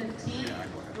Monday the 15th.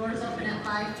 Doors open at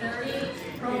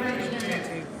 5:30. Program begins at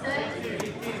 6.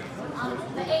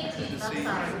 The 18th, I'm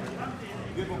sorry.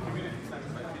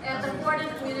 At the Fordham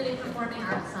Community Performing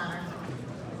Arts Center.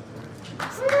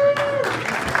 And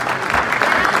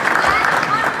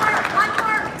one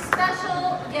more special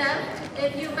gift.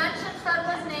 If you mention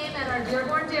Fedwa's name at our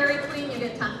Dearborn Dairy Queen